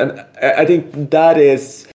place. And I think that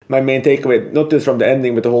is my main takeaway, not just from the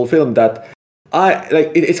ending, but the whole film, that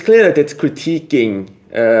it's clear that it's critiquing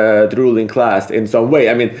the ruling class in some way.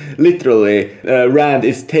 I mean, literally, Rand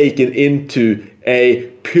is taken into a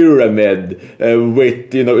pyramid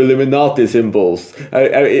with Illuminati symbols.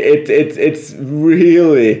 It's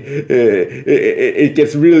really it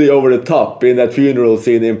gets really over the top in that funeral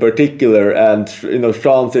scene in particular, and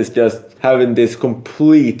Chance is just having this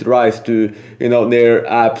complete rise to near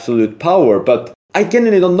absolute power. But I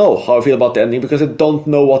genuinely don't know how I feel about the ending because I don't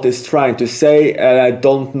know what it's trying to say, and I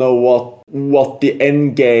don't know what the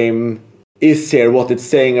end game is here, what it's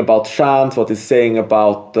saying about Chance, what it's saying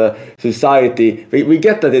about society. We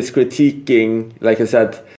get that it's critiquing, like I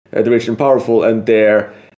said, the rich and powerful, and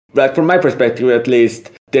like from my perspective at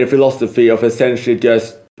least, their philosophy of essentially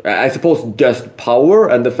just power,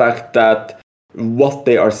 and the fact that what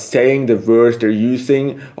they are saying, the words they're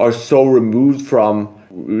using, are so removed from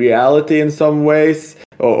reality in some ways,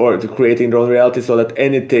 or creating their own reality, so that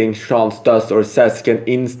anything Chance does or says can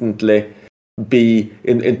instantly be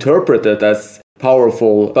interpreted as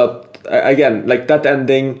powerful. But again, like that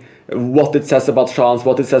ending, what it says about Chance,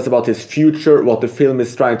 what it says about his future, what the film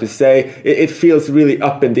is trying to say, it feels really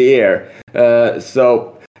up in the air.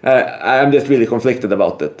 So I'm just really conflicted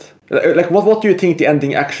about it. Like, what do you think the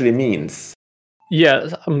ending actually means? Yeah,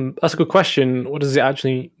 that's a good question. What does it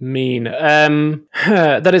actually mean?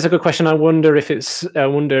 That is a good question. I wonder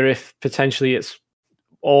if potentially it's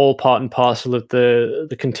all part and parcel of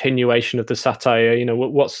the continuation of the satire. You know,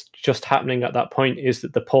 what's just happening at that point is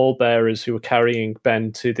that the pallbearers who were carrying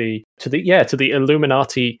Ben to the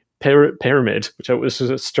Illuminati pyramid, which was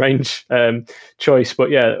a strange choice,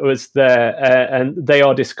 but yeah, it was there, and they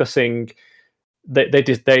are discussing. They're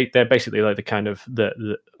basically like the kind of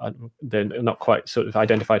they're not quite sort of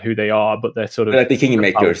identified who they are, but they're sort of like the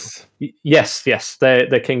kingmakers. Yes, they're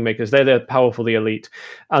kingmakers. They're the powerful, the elite,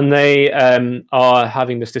 and they are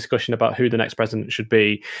having this discussion about who the next president should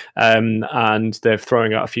be, and they're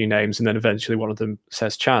throwing out a few names, and then eventually one of them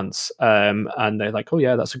says Chance, and they're like, "Oh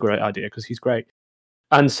yeah, that's a great idea because he's great."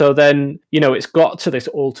 And so then, you know, it's got to this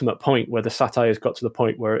ultimate point where the satire's got to the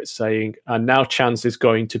point where it's saying, and now Chance is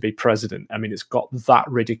going to be president. I mean, it's got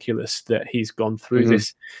that ridiculous that he's gone through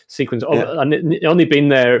this sequence and it only been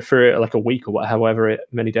there for like a week or however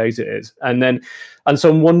many days it is. And so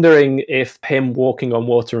I'm wondering if him walking on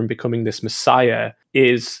water and becoming this messiah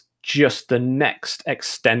is just the next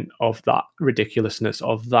extent of that ridiculousness,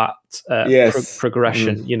 of that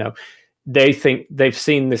progression. You know, they think they've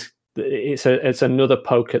seen this. It's another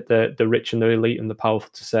poke at the rich and the elite and the powerful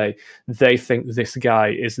to say they think this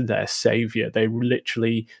guy is their savior. They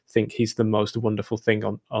literally think he's the most wonderful thing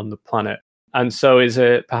on the planet. And so is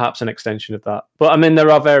perhaps an extension of that. But I mean,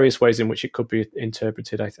 there are various ways in which it could be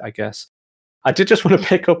interpreted, I guess. I did just want to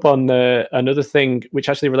pick up on another thing, which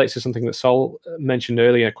actually relates to something that Saul mentioned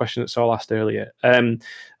earlier, a question that Saul asked earlier,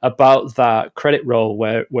 about that credit roll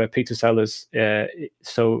where Peter Sellers,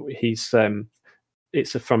 so he's...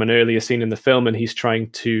 it's from an earlier scene in the film, and he's trying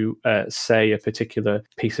to say a particular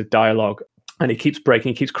piece of dialogue, and he keeps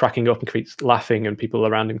breaking, he keeps cracking up and keeps laughing, and people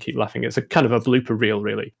around him keep laughing. It's a kind of a blooper reel,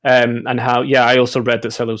 really. And how, I also read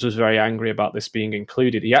that Sellers was very angry about this being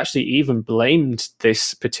included. He actually even blamed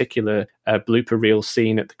this particular blooper reel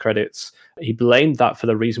scene at the credits. He blamed that for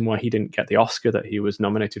the reason why he didn't get the Oscar that he was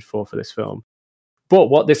nominated for this film. But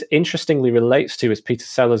what this interestingly relates to is Peter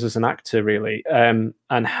Sellers as an actor, really, and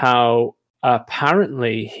how...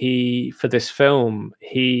 apparently for this film,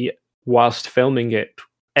 whilst filming it,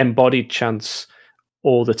 embodied Chance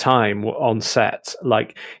all the time on set.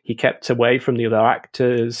 Like, he kept away from the other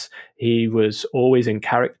actors. He was always in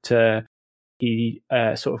character. He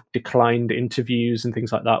sort of declined interviews and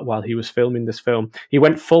things like that while he was filming this film. He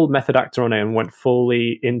went full method actor on it and went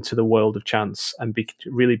fully into the world of Chance and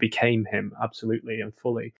really became him, absolutely and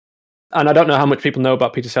fully. And I don't know how much people know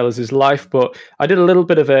about Peter Sellers' life, but I did a little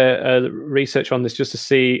bit of a research on this just to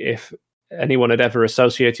see if anyone had ever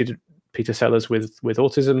associated Peter Sellers with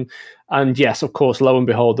autism. And yes, of course, lo and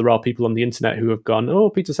behold, there are people on the internet who have gone, "Oh,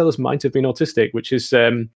 Peter Sellers might have been autistic," which is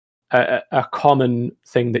a common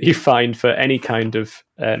thing that you find for any kind of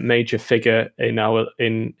major figure in our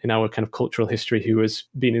kind of cultural history who has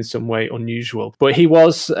been in some way unusual. But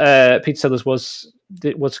Peter Sellers was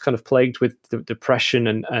kind of plagued with depression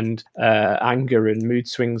and anger and mood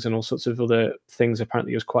swings and all sorts of other things.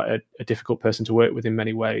 Apparently, he was quite a difficult person to work with in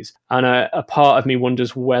many ways. And a part of me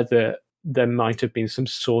wonders whether there might have been some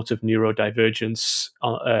sort of neurodivergence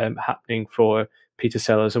happening for Peter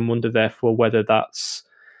Sellers, and wonder therefore whether that's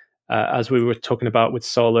as we were talking about with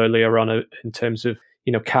Saul earlier on, in terms of,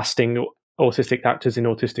 you know, casting autistic actors in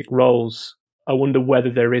autistic roles. I wonder whether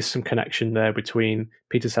there is some connection there between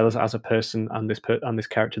Peter Sellers as a person and this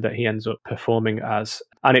character that he ends up performing as.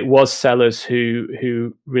 And it was Sellers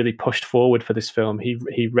who really pushed forward for this film.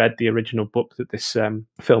 He read the original book that this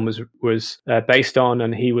film was based on,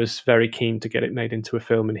 and he was very keen to get it made into a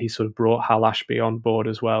film. And he sort of brought Hal Ashby on board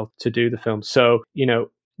as well to do the film. So, you know,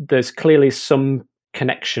 there's clearly some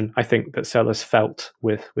connection, I think, that Sellers felt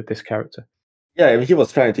with this character. Yeah, I mean, he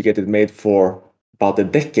was trying to get it made for about a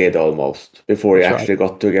decade almost before he actually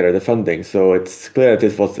got together the funding. So it's clear that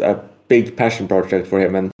this was a big passion project for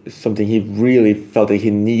him and something he really felt that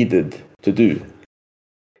he needed to do.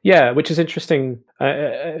 Yeah, which is interesting.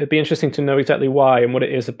 It'd be interesting to know exactly why and what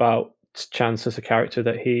it is about Chance as a character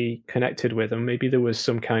that he connected with, and maybe there was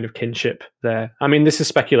some kind of kinship there. I mean, this is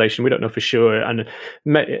speculation, we don't know for sure, and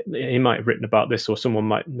he might have written about this, or someone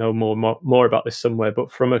might know more about this somewhere,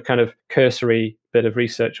 but from a kind of cursory bit of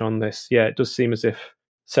research on this, it does seem as if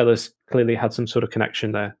Sellers clearly had some sort of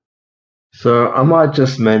connection there. So I might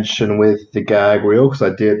just mention with the gag reel, because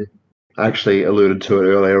I did actually alluded to it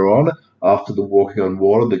earlier on, after the walking on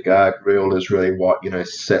water, the gag reel is really what,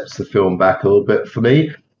 sets the film back a little bit for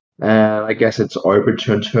me. And I guess it's open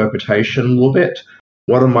to interpretation a little bit.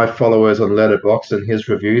 One of my followers on Letterboxd in his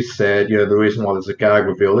review said, the reason why there's a gag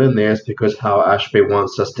reveal in there is because Hal Ashby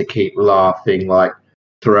wants us to keep laughing, like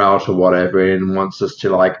throughout or whatever, and wants us to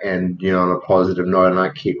like end, on a positive note and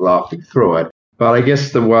like keep laughing through it. But I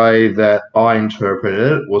guess the way that I interpreted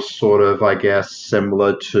it was sort of, I guess,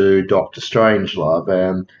 similar to Doctor Strangelove,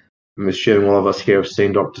 and I'm assuming all of us here have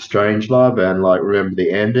seen Doctor Strangelove and like remember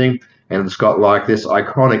the ending. And it's got like this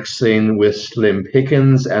iconic scene with Slim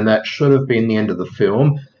Pickens, and that should have been the end of the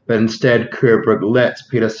film. But instead, Kubrick lets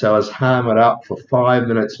Peter Sellers ham it up for 5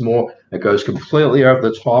 minutes more. It goes completely over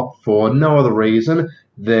the top for no other reason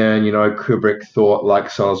than, Kubrick thought like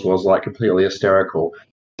Sellers was like completely hysterical.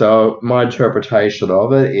 So my interpretation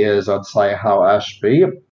of it is, I'd say Hal Ashby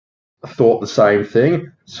thought the same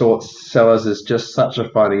thing. Thought Sellers is just such a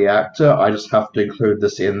funny actor. I just have to include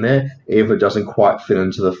this in there, even if it doesn't quite fit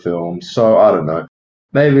into the film. So I don't know.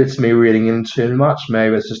 Maybe it's me reading in too much.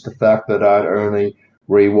 Maybe it's just the fact that I'd only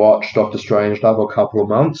rewatched Doctor Strangelove a couple of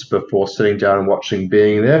months before sitting down and watching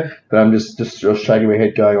Being There. But I'm just shaking my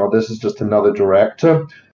head, going, "Oh, this is just another director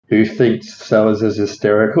who thinks Sellers is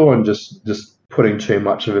hysterical and just putting too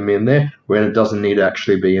much of him in there when it doesn't need to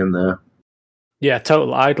actually be in there." Yeah,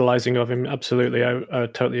 total idolizing of him. Absolutely. I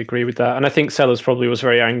totally agree with that. And I think Sellers probably was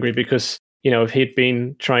very angry because, if he'd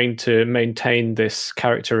been trying to maintain this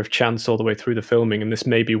character of Chance all the way through the filming, and this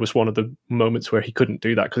maybe was one of the moments where he couldn't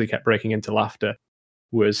do that because he kept breaking into laughter,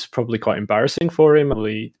 was probably quite embarrassing for him.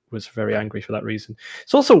 Probably was very angry for that reason.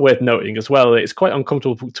 It's also worth noting as well, it's quite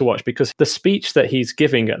uncomfortable to watch because the speech that he's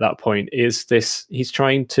giving at that point is this, he's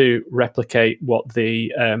trying to replicate what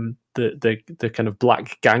the kind of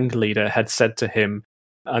black gang leader had said to him.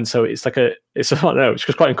 And so it's like I don't know, it's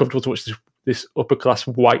just quite uncomfortable to watch this upper class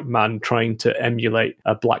white man trying to emulate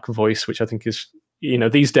a black voice, which I think is,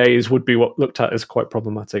 these days would be what looked at as quite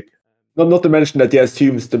problematic. Not to mention that he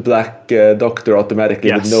assumes the black doctor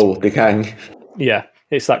automatically would know the gang. Yeah,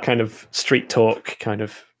 it's that kind of street talk kind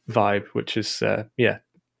of vibe, which is,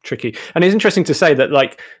 tricky. And it's interesting to say that,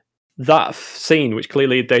 like, that scene, which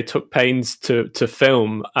clearly they took pains to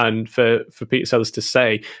film and for Peter Sellers to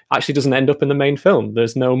say, actually doesn't end up in the main film.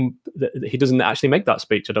 He doesn't actually make that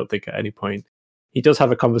speech, I don't think, at any point. He does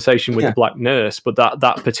have a conversation with the black nurse, but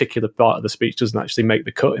that particular part of the speech doesn't actually make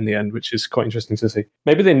the cut in the end, which is quite interesting to see.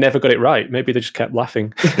 Maybe they never got it right. Maybe they just kept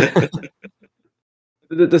laughing.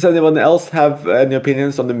 Does anyone else have any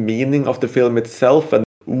opinions on the meaning of the film itself and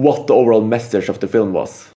what the overall message of the film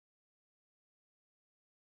was?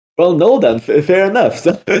 Well, no, then, fair enough.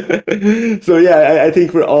 So yeah, I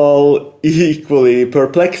think we're all equally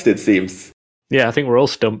perplexed, it seems. Yeah, I think we're all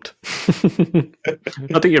stumped.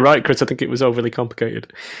 I think you're right, Chris. I think it was overly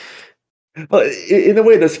complicated. Well, in a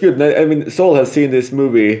way, that's good. I mean, Saul has seen this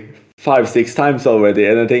movie 5-6 times already,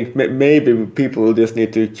 and I think maybe people will just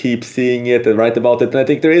need to keep seeing it and write about it. And I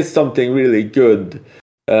think there is something really good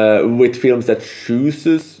with films that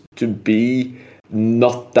chooses to be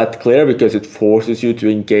not that clear because it forces you to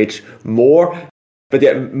engage more. But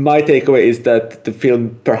yeah, my takeaway is that the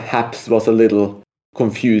film perhaps was a little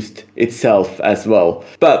confused itself as well.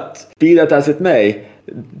 But be that as it may,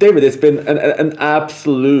 David, it's been an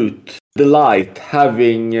absolute delight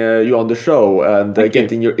having you on the show and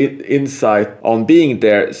getting your insight on Being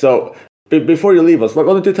There. So before you leave us, why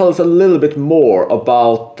don't you tell us a little bit more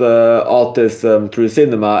about autism through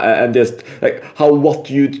cinema and just like how what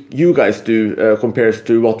you guys do compares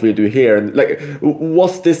to what we do here, and like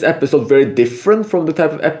was this episode very different from the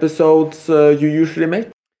type of episodes you usually make?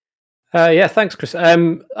 Yeah, thanks, Chris.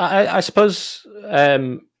 I suppose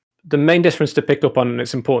the main difference to pick up on, and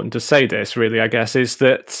it's important to say this really, I guess, is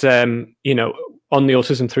that on the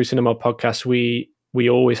Autism Through Cinema podcast, we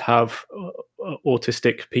always have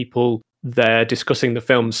autistic people there discussing the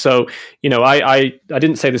film. So, I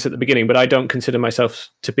didn't say this at the beginning, but I don't consider myself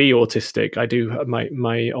to be autistic. I do.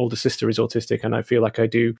 My older sister is autistic, and I feel like I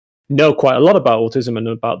do know quite a lot about autism and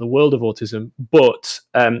about the world of autism. But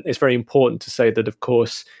it's very important to say that, of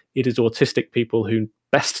course, it is autistic people who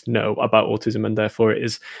best know about autism, and therefore it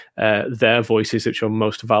is their voices which are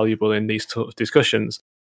most valuable in these sort of discussions.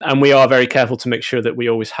 And we are very careful to make sure that we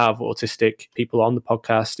always have autistic people on the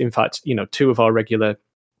podcast. In fact, 2 of our regular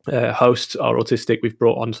hosts are autistic. We've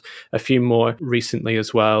brought on a few more recently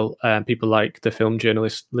as well. People like the film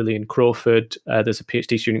journalist Lillian Crawford. There's a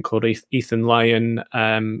PhD student called Ethan Lyon,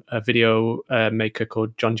 a video maker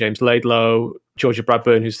called John James Laidlow, Georgia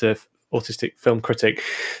Bradburn, who's the autistic film critic.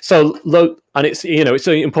 So, and it's it's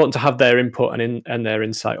so important to have their input and their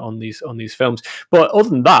insight on these films. But other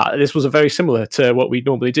than that, this was very similar to what we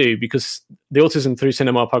normally do, because the Autism Through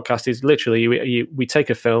Cinema podcast is literally we take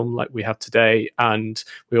a film like we have today and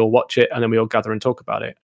we all watch it and then we all gather and talk about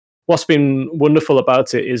it. What's been wonderful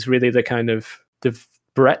about it is really the kind of the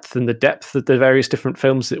breadth and the depth of the various different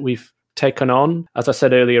films that we've taken on. As I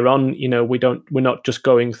said earlier on, we're not just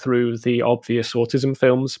going through the obvious autism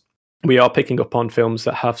films. We are picking up on films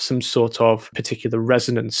that have some sort of particular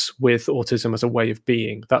resonance with autism as a way of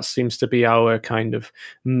being. That seems to be our kind of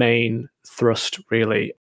main thrust,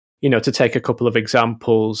 really. To take a couple of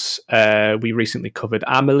examples, we recently covered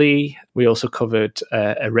Amelie. We also covered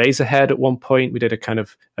Eraserhead at one point. We did a kind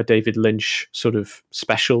of a David Lynch sort of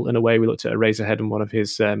special in a way. We looked at Eraserhead in one of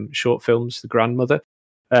his short films, The Grandmother.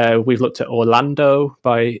 We've looked at Orlando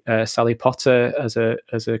by Sally Potter as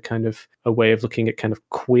a kind of a way of looking at kind of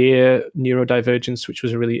queer neurodivergence, which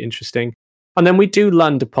was really interesting. And then we do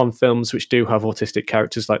land upon films which do have autistic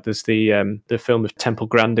characters, like there's the film of Temple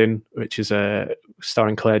Grandin, which is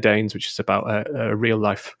starring Claire Danes, which is about a real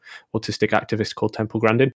life autistic activist called Temple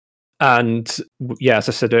Grandin. And as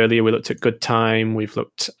I said earlier, we looked at Good Time. We've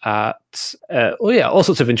looked at all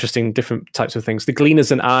sorts of interesting different types of things. The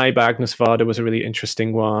Gleaners and I by Agnes Varda was a really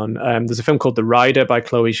interesting one. There's a film called The Rider by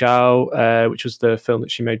Chloe Zhao, which was the film that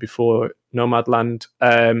she made before Nomadland,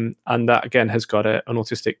 and that again has got an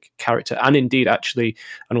autistic character and indeed actually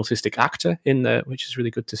an autistic actor in there, which is really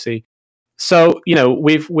good to see. So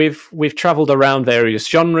we've travelled around various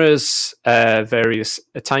genres, various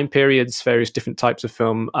time periods, various different types of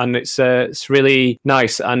film, and it's really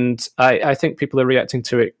nice. And I think people are reacting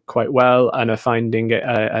to it quite well and are finding it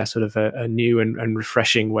a sort of a new and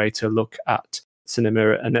refreshing way to look at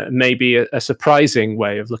cinema, and maybe a surprising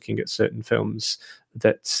way of looking at certain films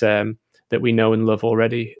that we know and love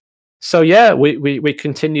already. So we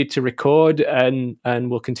continue to record and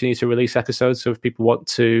we'll continue to release episodes. So if people want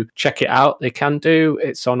to check it out, they can do.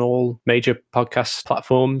 It's on all major podcast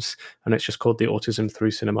platforms, and it's just called the Autism Through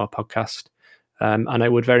Cinema podcast. And I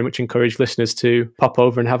would very much encourage listeners to pop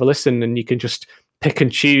over and have a listen, and you can just pick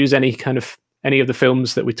and choose any of the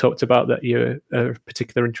films that we talked about that are of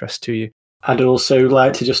particular interest to you. I'd also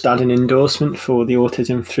like to just add an endorsement for the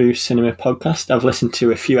Autism Through Cinema podcast. I've listened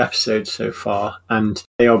to a few episodes so far, and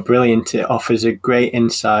they are brilliant. It offers a great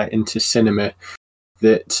insight into cinema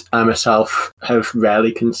that I myself have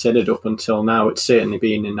rarely considered up until now. It's certainly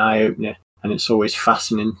been an eye-opener, and it's always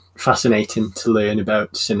fascinating to learn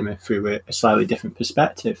about cinema through a slightly different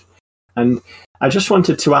perspective. And I just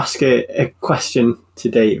wanted to ask a question to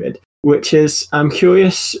David, which is, I'm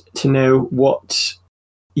curious to know what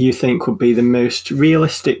you think would be the most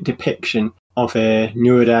realistic depiction of a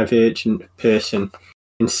neurodivergent person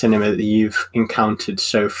in cinema that you've encountered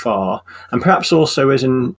so far? And perhaps also as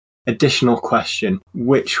an additional question,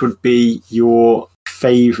 which would be your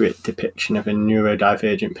favourite depiction of a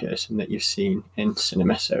neurodivergent person that you've seen in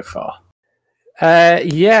cinema so far?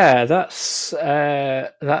 That's a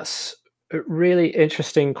really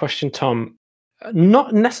interesting question, Tom.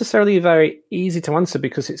 Not necessarily very easy to answer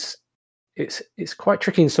because it's quite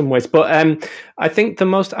tricky in some ways, but I think the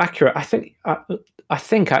most accurate. I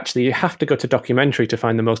think actually you have to go to documentary to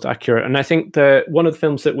find the most accurate. And I think one of the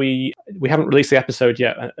films that we haven't released the episode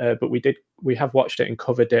yet, but we have watched it and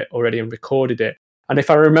covered it already and recorded it. And if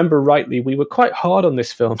I remember rightly, we were quite hard on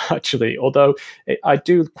this film actually, although I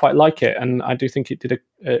do quite like it and I do think it did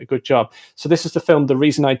a good job. So this is the film The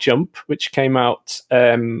Reason I Jump, which came out.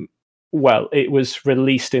 Well, it was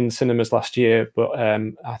released in cinemas last year, but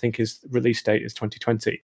I think his release date is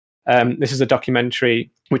 2020. This is a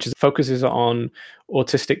documentary which focuses on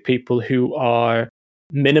autistic people who are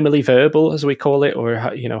minimally verbal, as we call it, or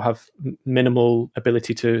have minimal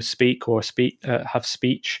ability to speak or have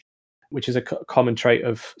speech, which is a common trait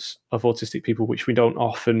of autistic people, which we don't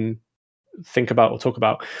often think about or talk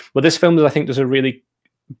about. But this film, I think, does a really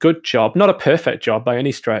good job, not a perfect job by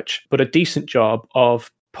any stretch, but a decent job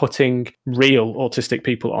of putting real autistic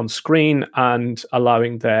people on screen and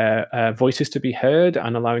allowing their voices to be heard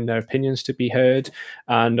and allowing their opinions to be heard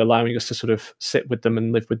and allowing us to sort of sit with them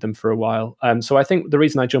and live with them for a while. So I think The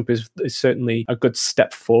Reason I Jump is certainly a good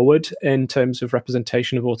step forward in terms of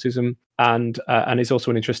representation of autism, and is also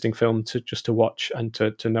an interesting film to watch and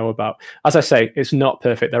to know about. As I say, it's not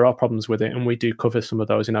perfect. There are problems with it, and we do cover some of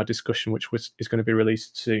those in our discussion, which is going to be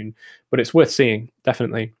released soon. But it's worth seeing,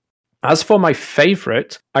 definitely. As for my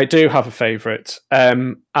favourite, I do have a favourite,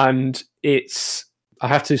 and I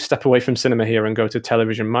have to step away from cinema here and go to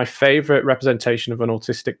television. My favourite representation of an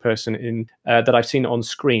autistic person that I've seen on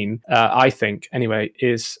screen, I think anyway,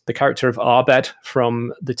 is the character of Abed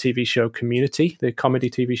from the TV show Community, the comedy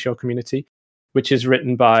TV show Community, which is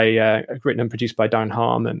written and produced by Dan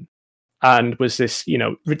Harmon, and was this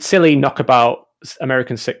silly knockabout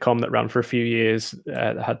American sitcom that ran for a few years,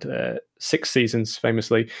 that had 6 seasons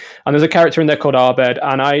famously. And there's a character in there called Abed,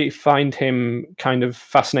 and I find him kind of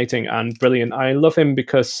fascinating and brilliant. I love him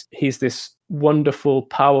because he's this wonderful,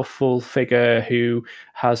 powerful figure who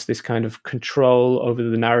has this kind of control over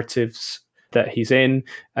the narratives that he's in.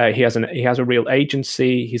 He has a real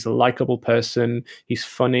agency. He's a likable person. He's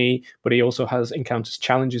funny, but he also encounters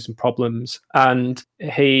challenges and problems. And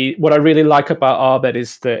what I really like about Abed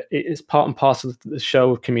is that it is part and parcel of the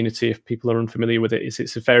show of Community. If people are unfamiliar with it,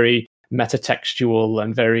 it's a very metatextual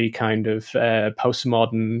and very kind of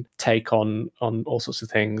postmodern take on all sorts of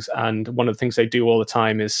things. And one of the things they do all the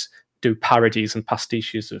time is do parodies and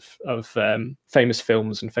pastiches of famous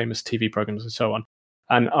films and famous TV programs and so on.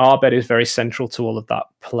 And Abed is very central to all of that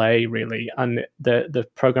play, really. And the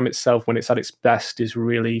program itself, when it's at its best, is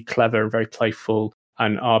really clever and very playful.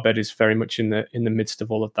 And Abed is very much in the midst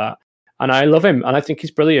of all of that. And I love him, and I think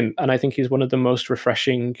he's brilliant. And I think he's one of the most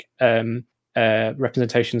refreshing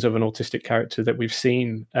representations of an autistic character that we've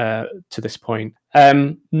seen to this point.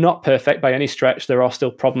 Not perfect by any stretch. There are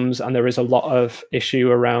still problems, and there is a lot of issue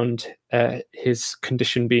around his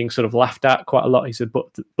condition being sort of laughed at quite a lot. He's a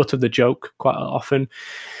butt of the joke quite often.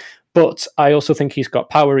 But I also think he's got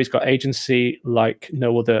power, he's got agency like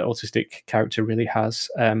no other autistic character really has.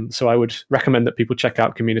 So I would recommend that people check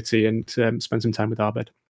out Community and spend some time with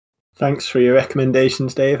Abed. Thanks for your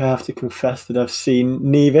recommendations, Dave. I have to confess that I've seen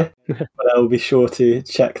neither, but I'll be sure to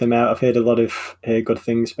check them out. I've heard a lot of good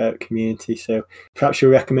things about Community, so perhaps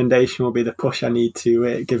your recommendation will be the push I need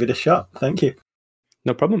to give it a shot. Thank you.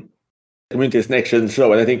 No problem. Community is an excellent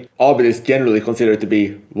show, and I think Abed is generally considered to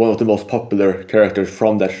be one of the most popular characters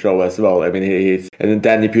from that show as well. I mean, and then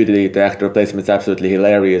Danny Pudi, the actor who plays him, is absolutely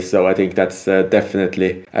hilarious, so I think that's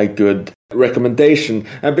definitely a good recommendation.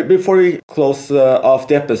 And before we close off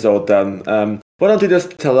the episode then, why don't you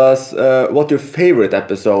just tell us what your favorite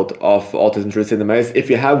episode of Autism Through Cinema is, if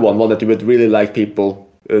you have one that you would really like people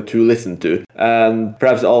to listen to, and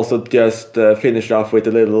perhaps also just finish off with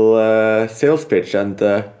a little sales pitch, and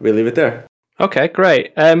we'll leave it there. Okay,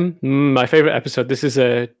 great. My favorite episode, this is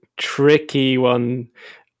a tricky one.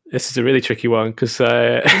 This is a really tricky one because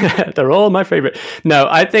they're all my favorite. No,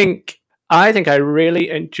 I think I really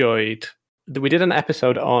enjoyed we did an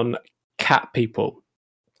episode on Cat People.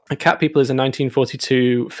 And Cat People is a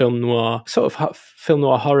 1942 film noir, sort of film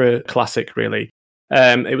noir horror classic, really.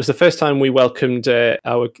 It was the first time we welcomed at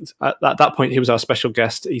that point, he was our special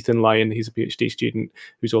guest, Ethan Lyon. He's a PhD student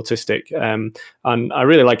who's autistic. And I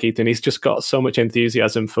really like Ethan. He's just got so much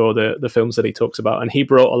enthusiasm for the films that he talks about. And he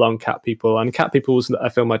brought along Cat People. And Cat People was a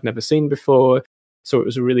film I'd never seen before. So it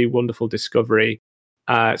was a really wonderful discovery.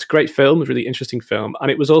 It's a great film, a really interesting film.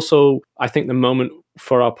 And it was also, I think, the moment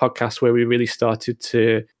for our podcast where we really started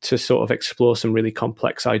to sort of explore some really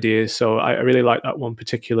complex ideas. So I really like that one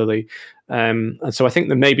particularly. And so I think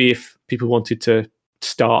that maybe if people wanted to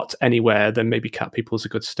start anywhere, then maybe Cat People is a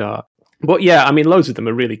good start. But yeah, I mean, loads of them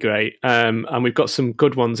are really great. And we've got some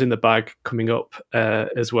good ones in the bag coming up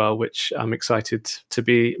as well, which I'm excited to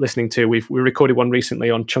be listening to. We recorded one recently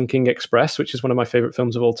on Chungking Express, which is one of my favorite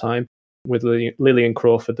films of all time, with Lillian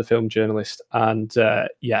Crawford, the film journalist. And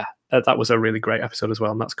that was a really great episode as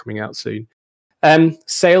well, and that's coming out soon.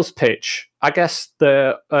 Sales pitch. I guess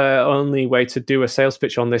the only way to do a sales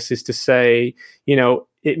pitch on this is to say,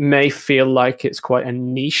 it may feel like it's quite a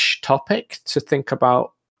niche topic to think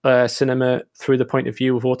about cinema through the point of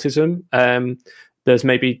view of autism. There's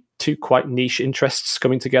maybe two quite niche interests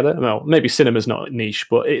coming together. Well, maybe cinema's not niche,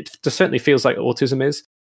 but it certainly feels like autism is.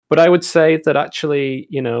 But I would say that actually,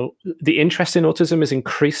 the interest in autism is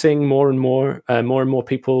increasing more and more. More and more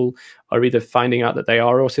people are either finding out that they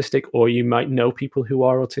are autistic, or you might know people who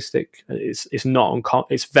are autistic. It's not uncommon.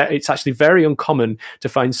 It's actually very uncommon to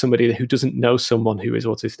find somebody who doesn't know someone who is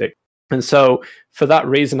autistic. And so for that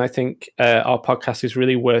reason, I think our podcast is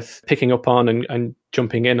really worth picking up on and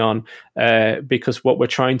jumping in on, because what we're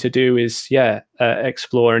trying to do is,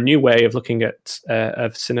 explore a new way of looking at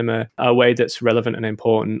of cinema, a way that's relevant and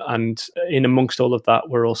important. And in amongst all of that,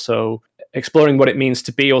 we're also exploring what it means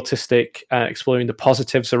to be autistic, exploring the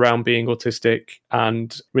positives around being autistic,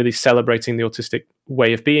 and really celebrating the autistic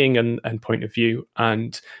way of being and point of view.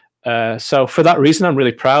 And so for that reason, I'm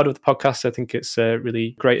really proud of the podcast. I think it's a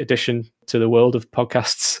really great addition to the world of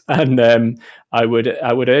podcasts, and I would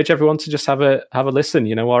urge everyone to just have a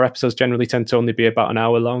listen. Our episodes generally tend to only be about an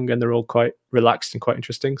hour long, and they're all quite relaxed and quite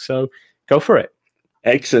interesting. So go for it.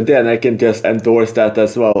 Excellent, and I can just endorse that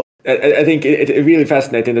as well. I think it's really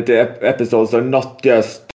fascinating that the episodes are not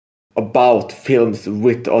just about films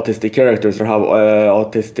with autistic characters or how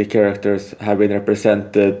autistic characters have been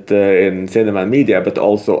represented in cinema and media, but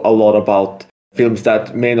also a lot about films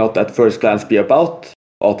that may not at first glance be about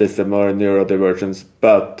autism or neurodivergence,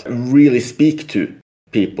 but really speak to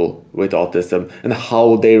people with autism and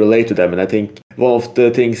how they relate to them. And I think one of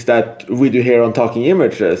the things that we do here on Talking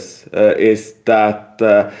Images is that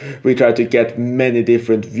we try to get many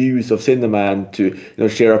different views of cinema and to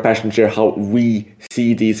share our passion, share how we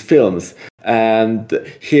see these films, and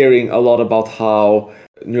hearing a lot about how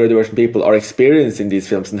neurodivergent people are experiencing these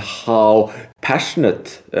films and how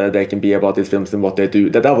passionate they can be about these films and what they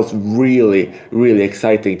do. That was really, really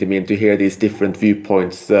exciting to me, and to hear these different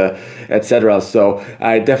viewpoints, etc. So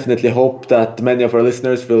I definitely hope that many of our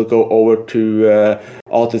listeners will go over to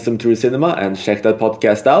Autism Through Cinema and check that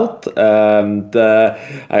podcast out. And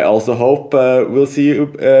I also hope we'll see you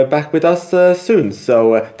back with us soon.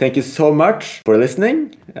 So thank you so much for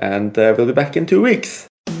listening, and we'll be back in 2 weeks.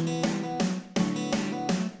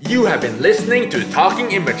 You have been listening to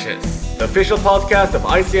Talking Images, the official podcast of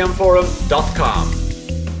ICMForum.com.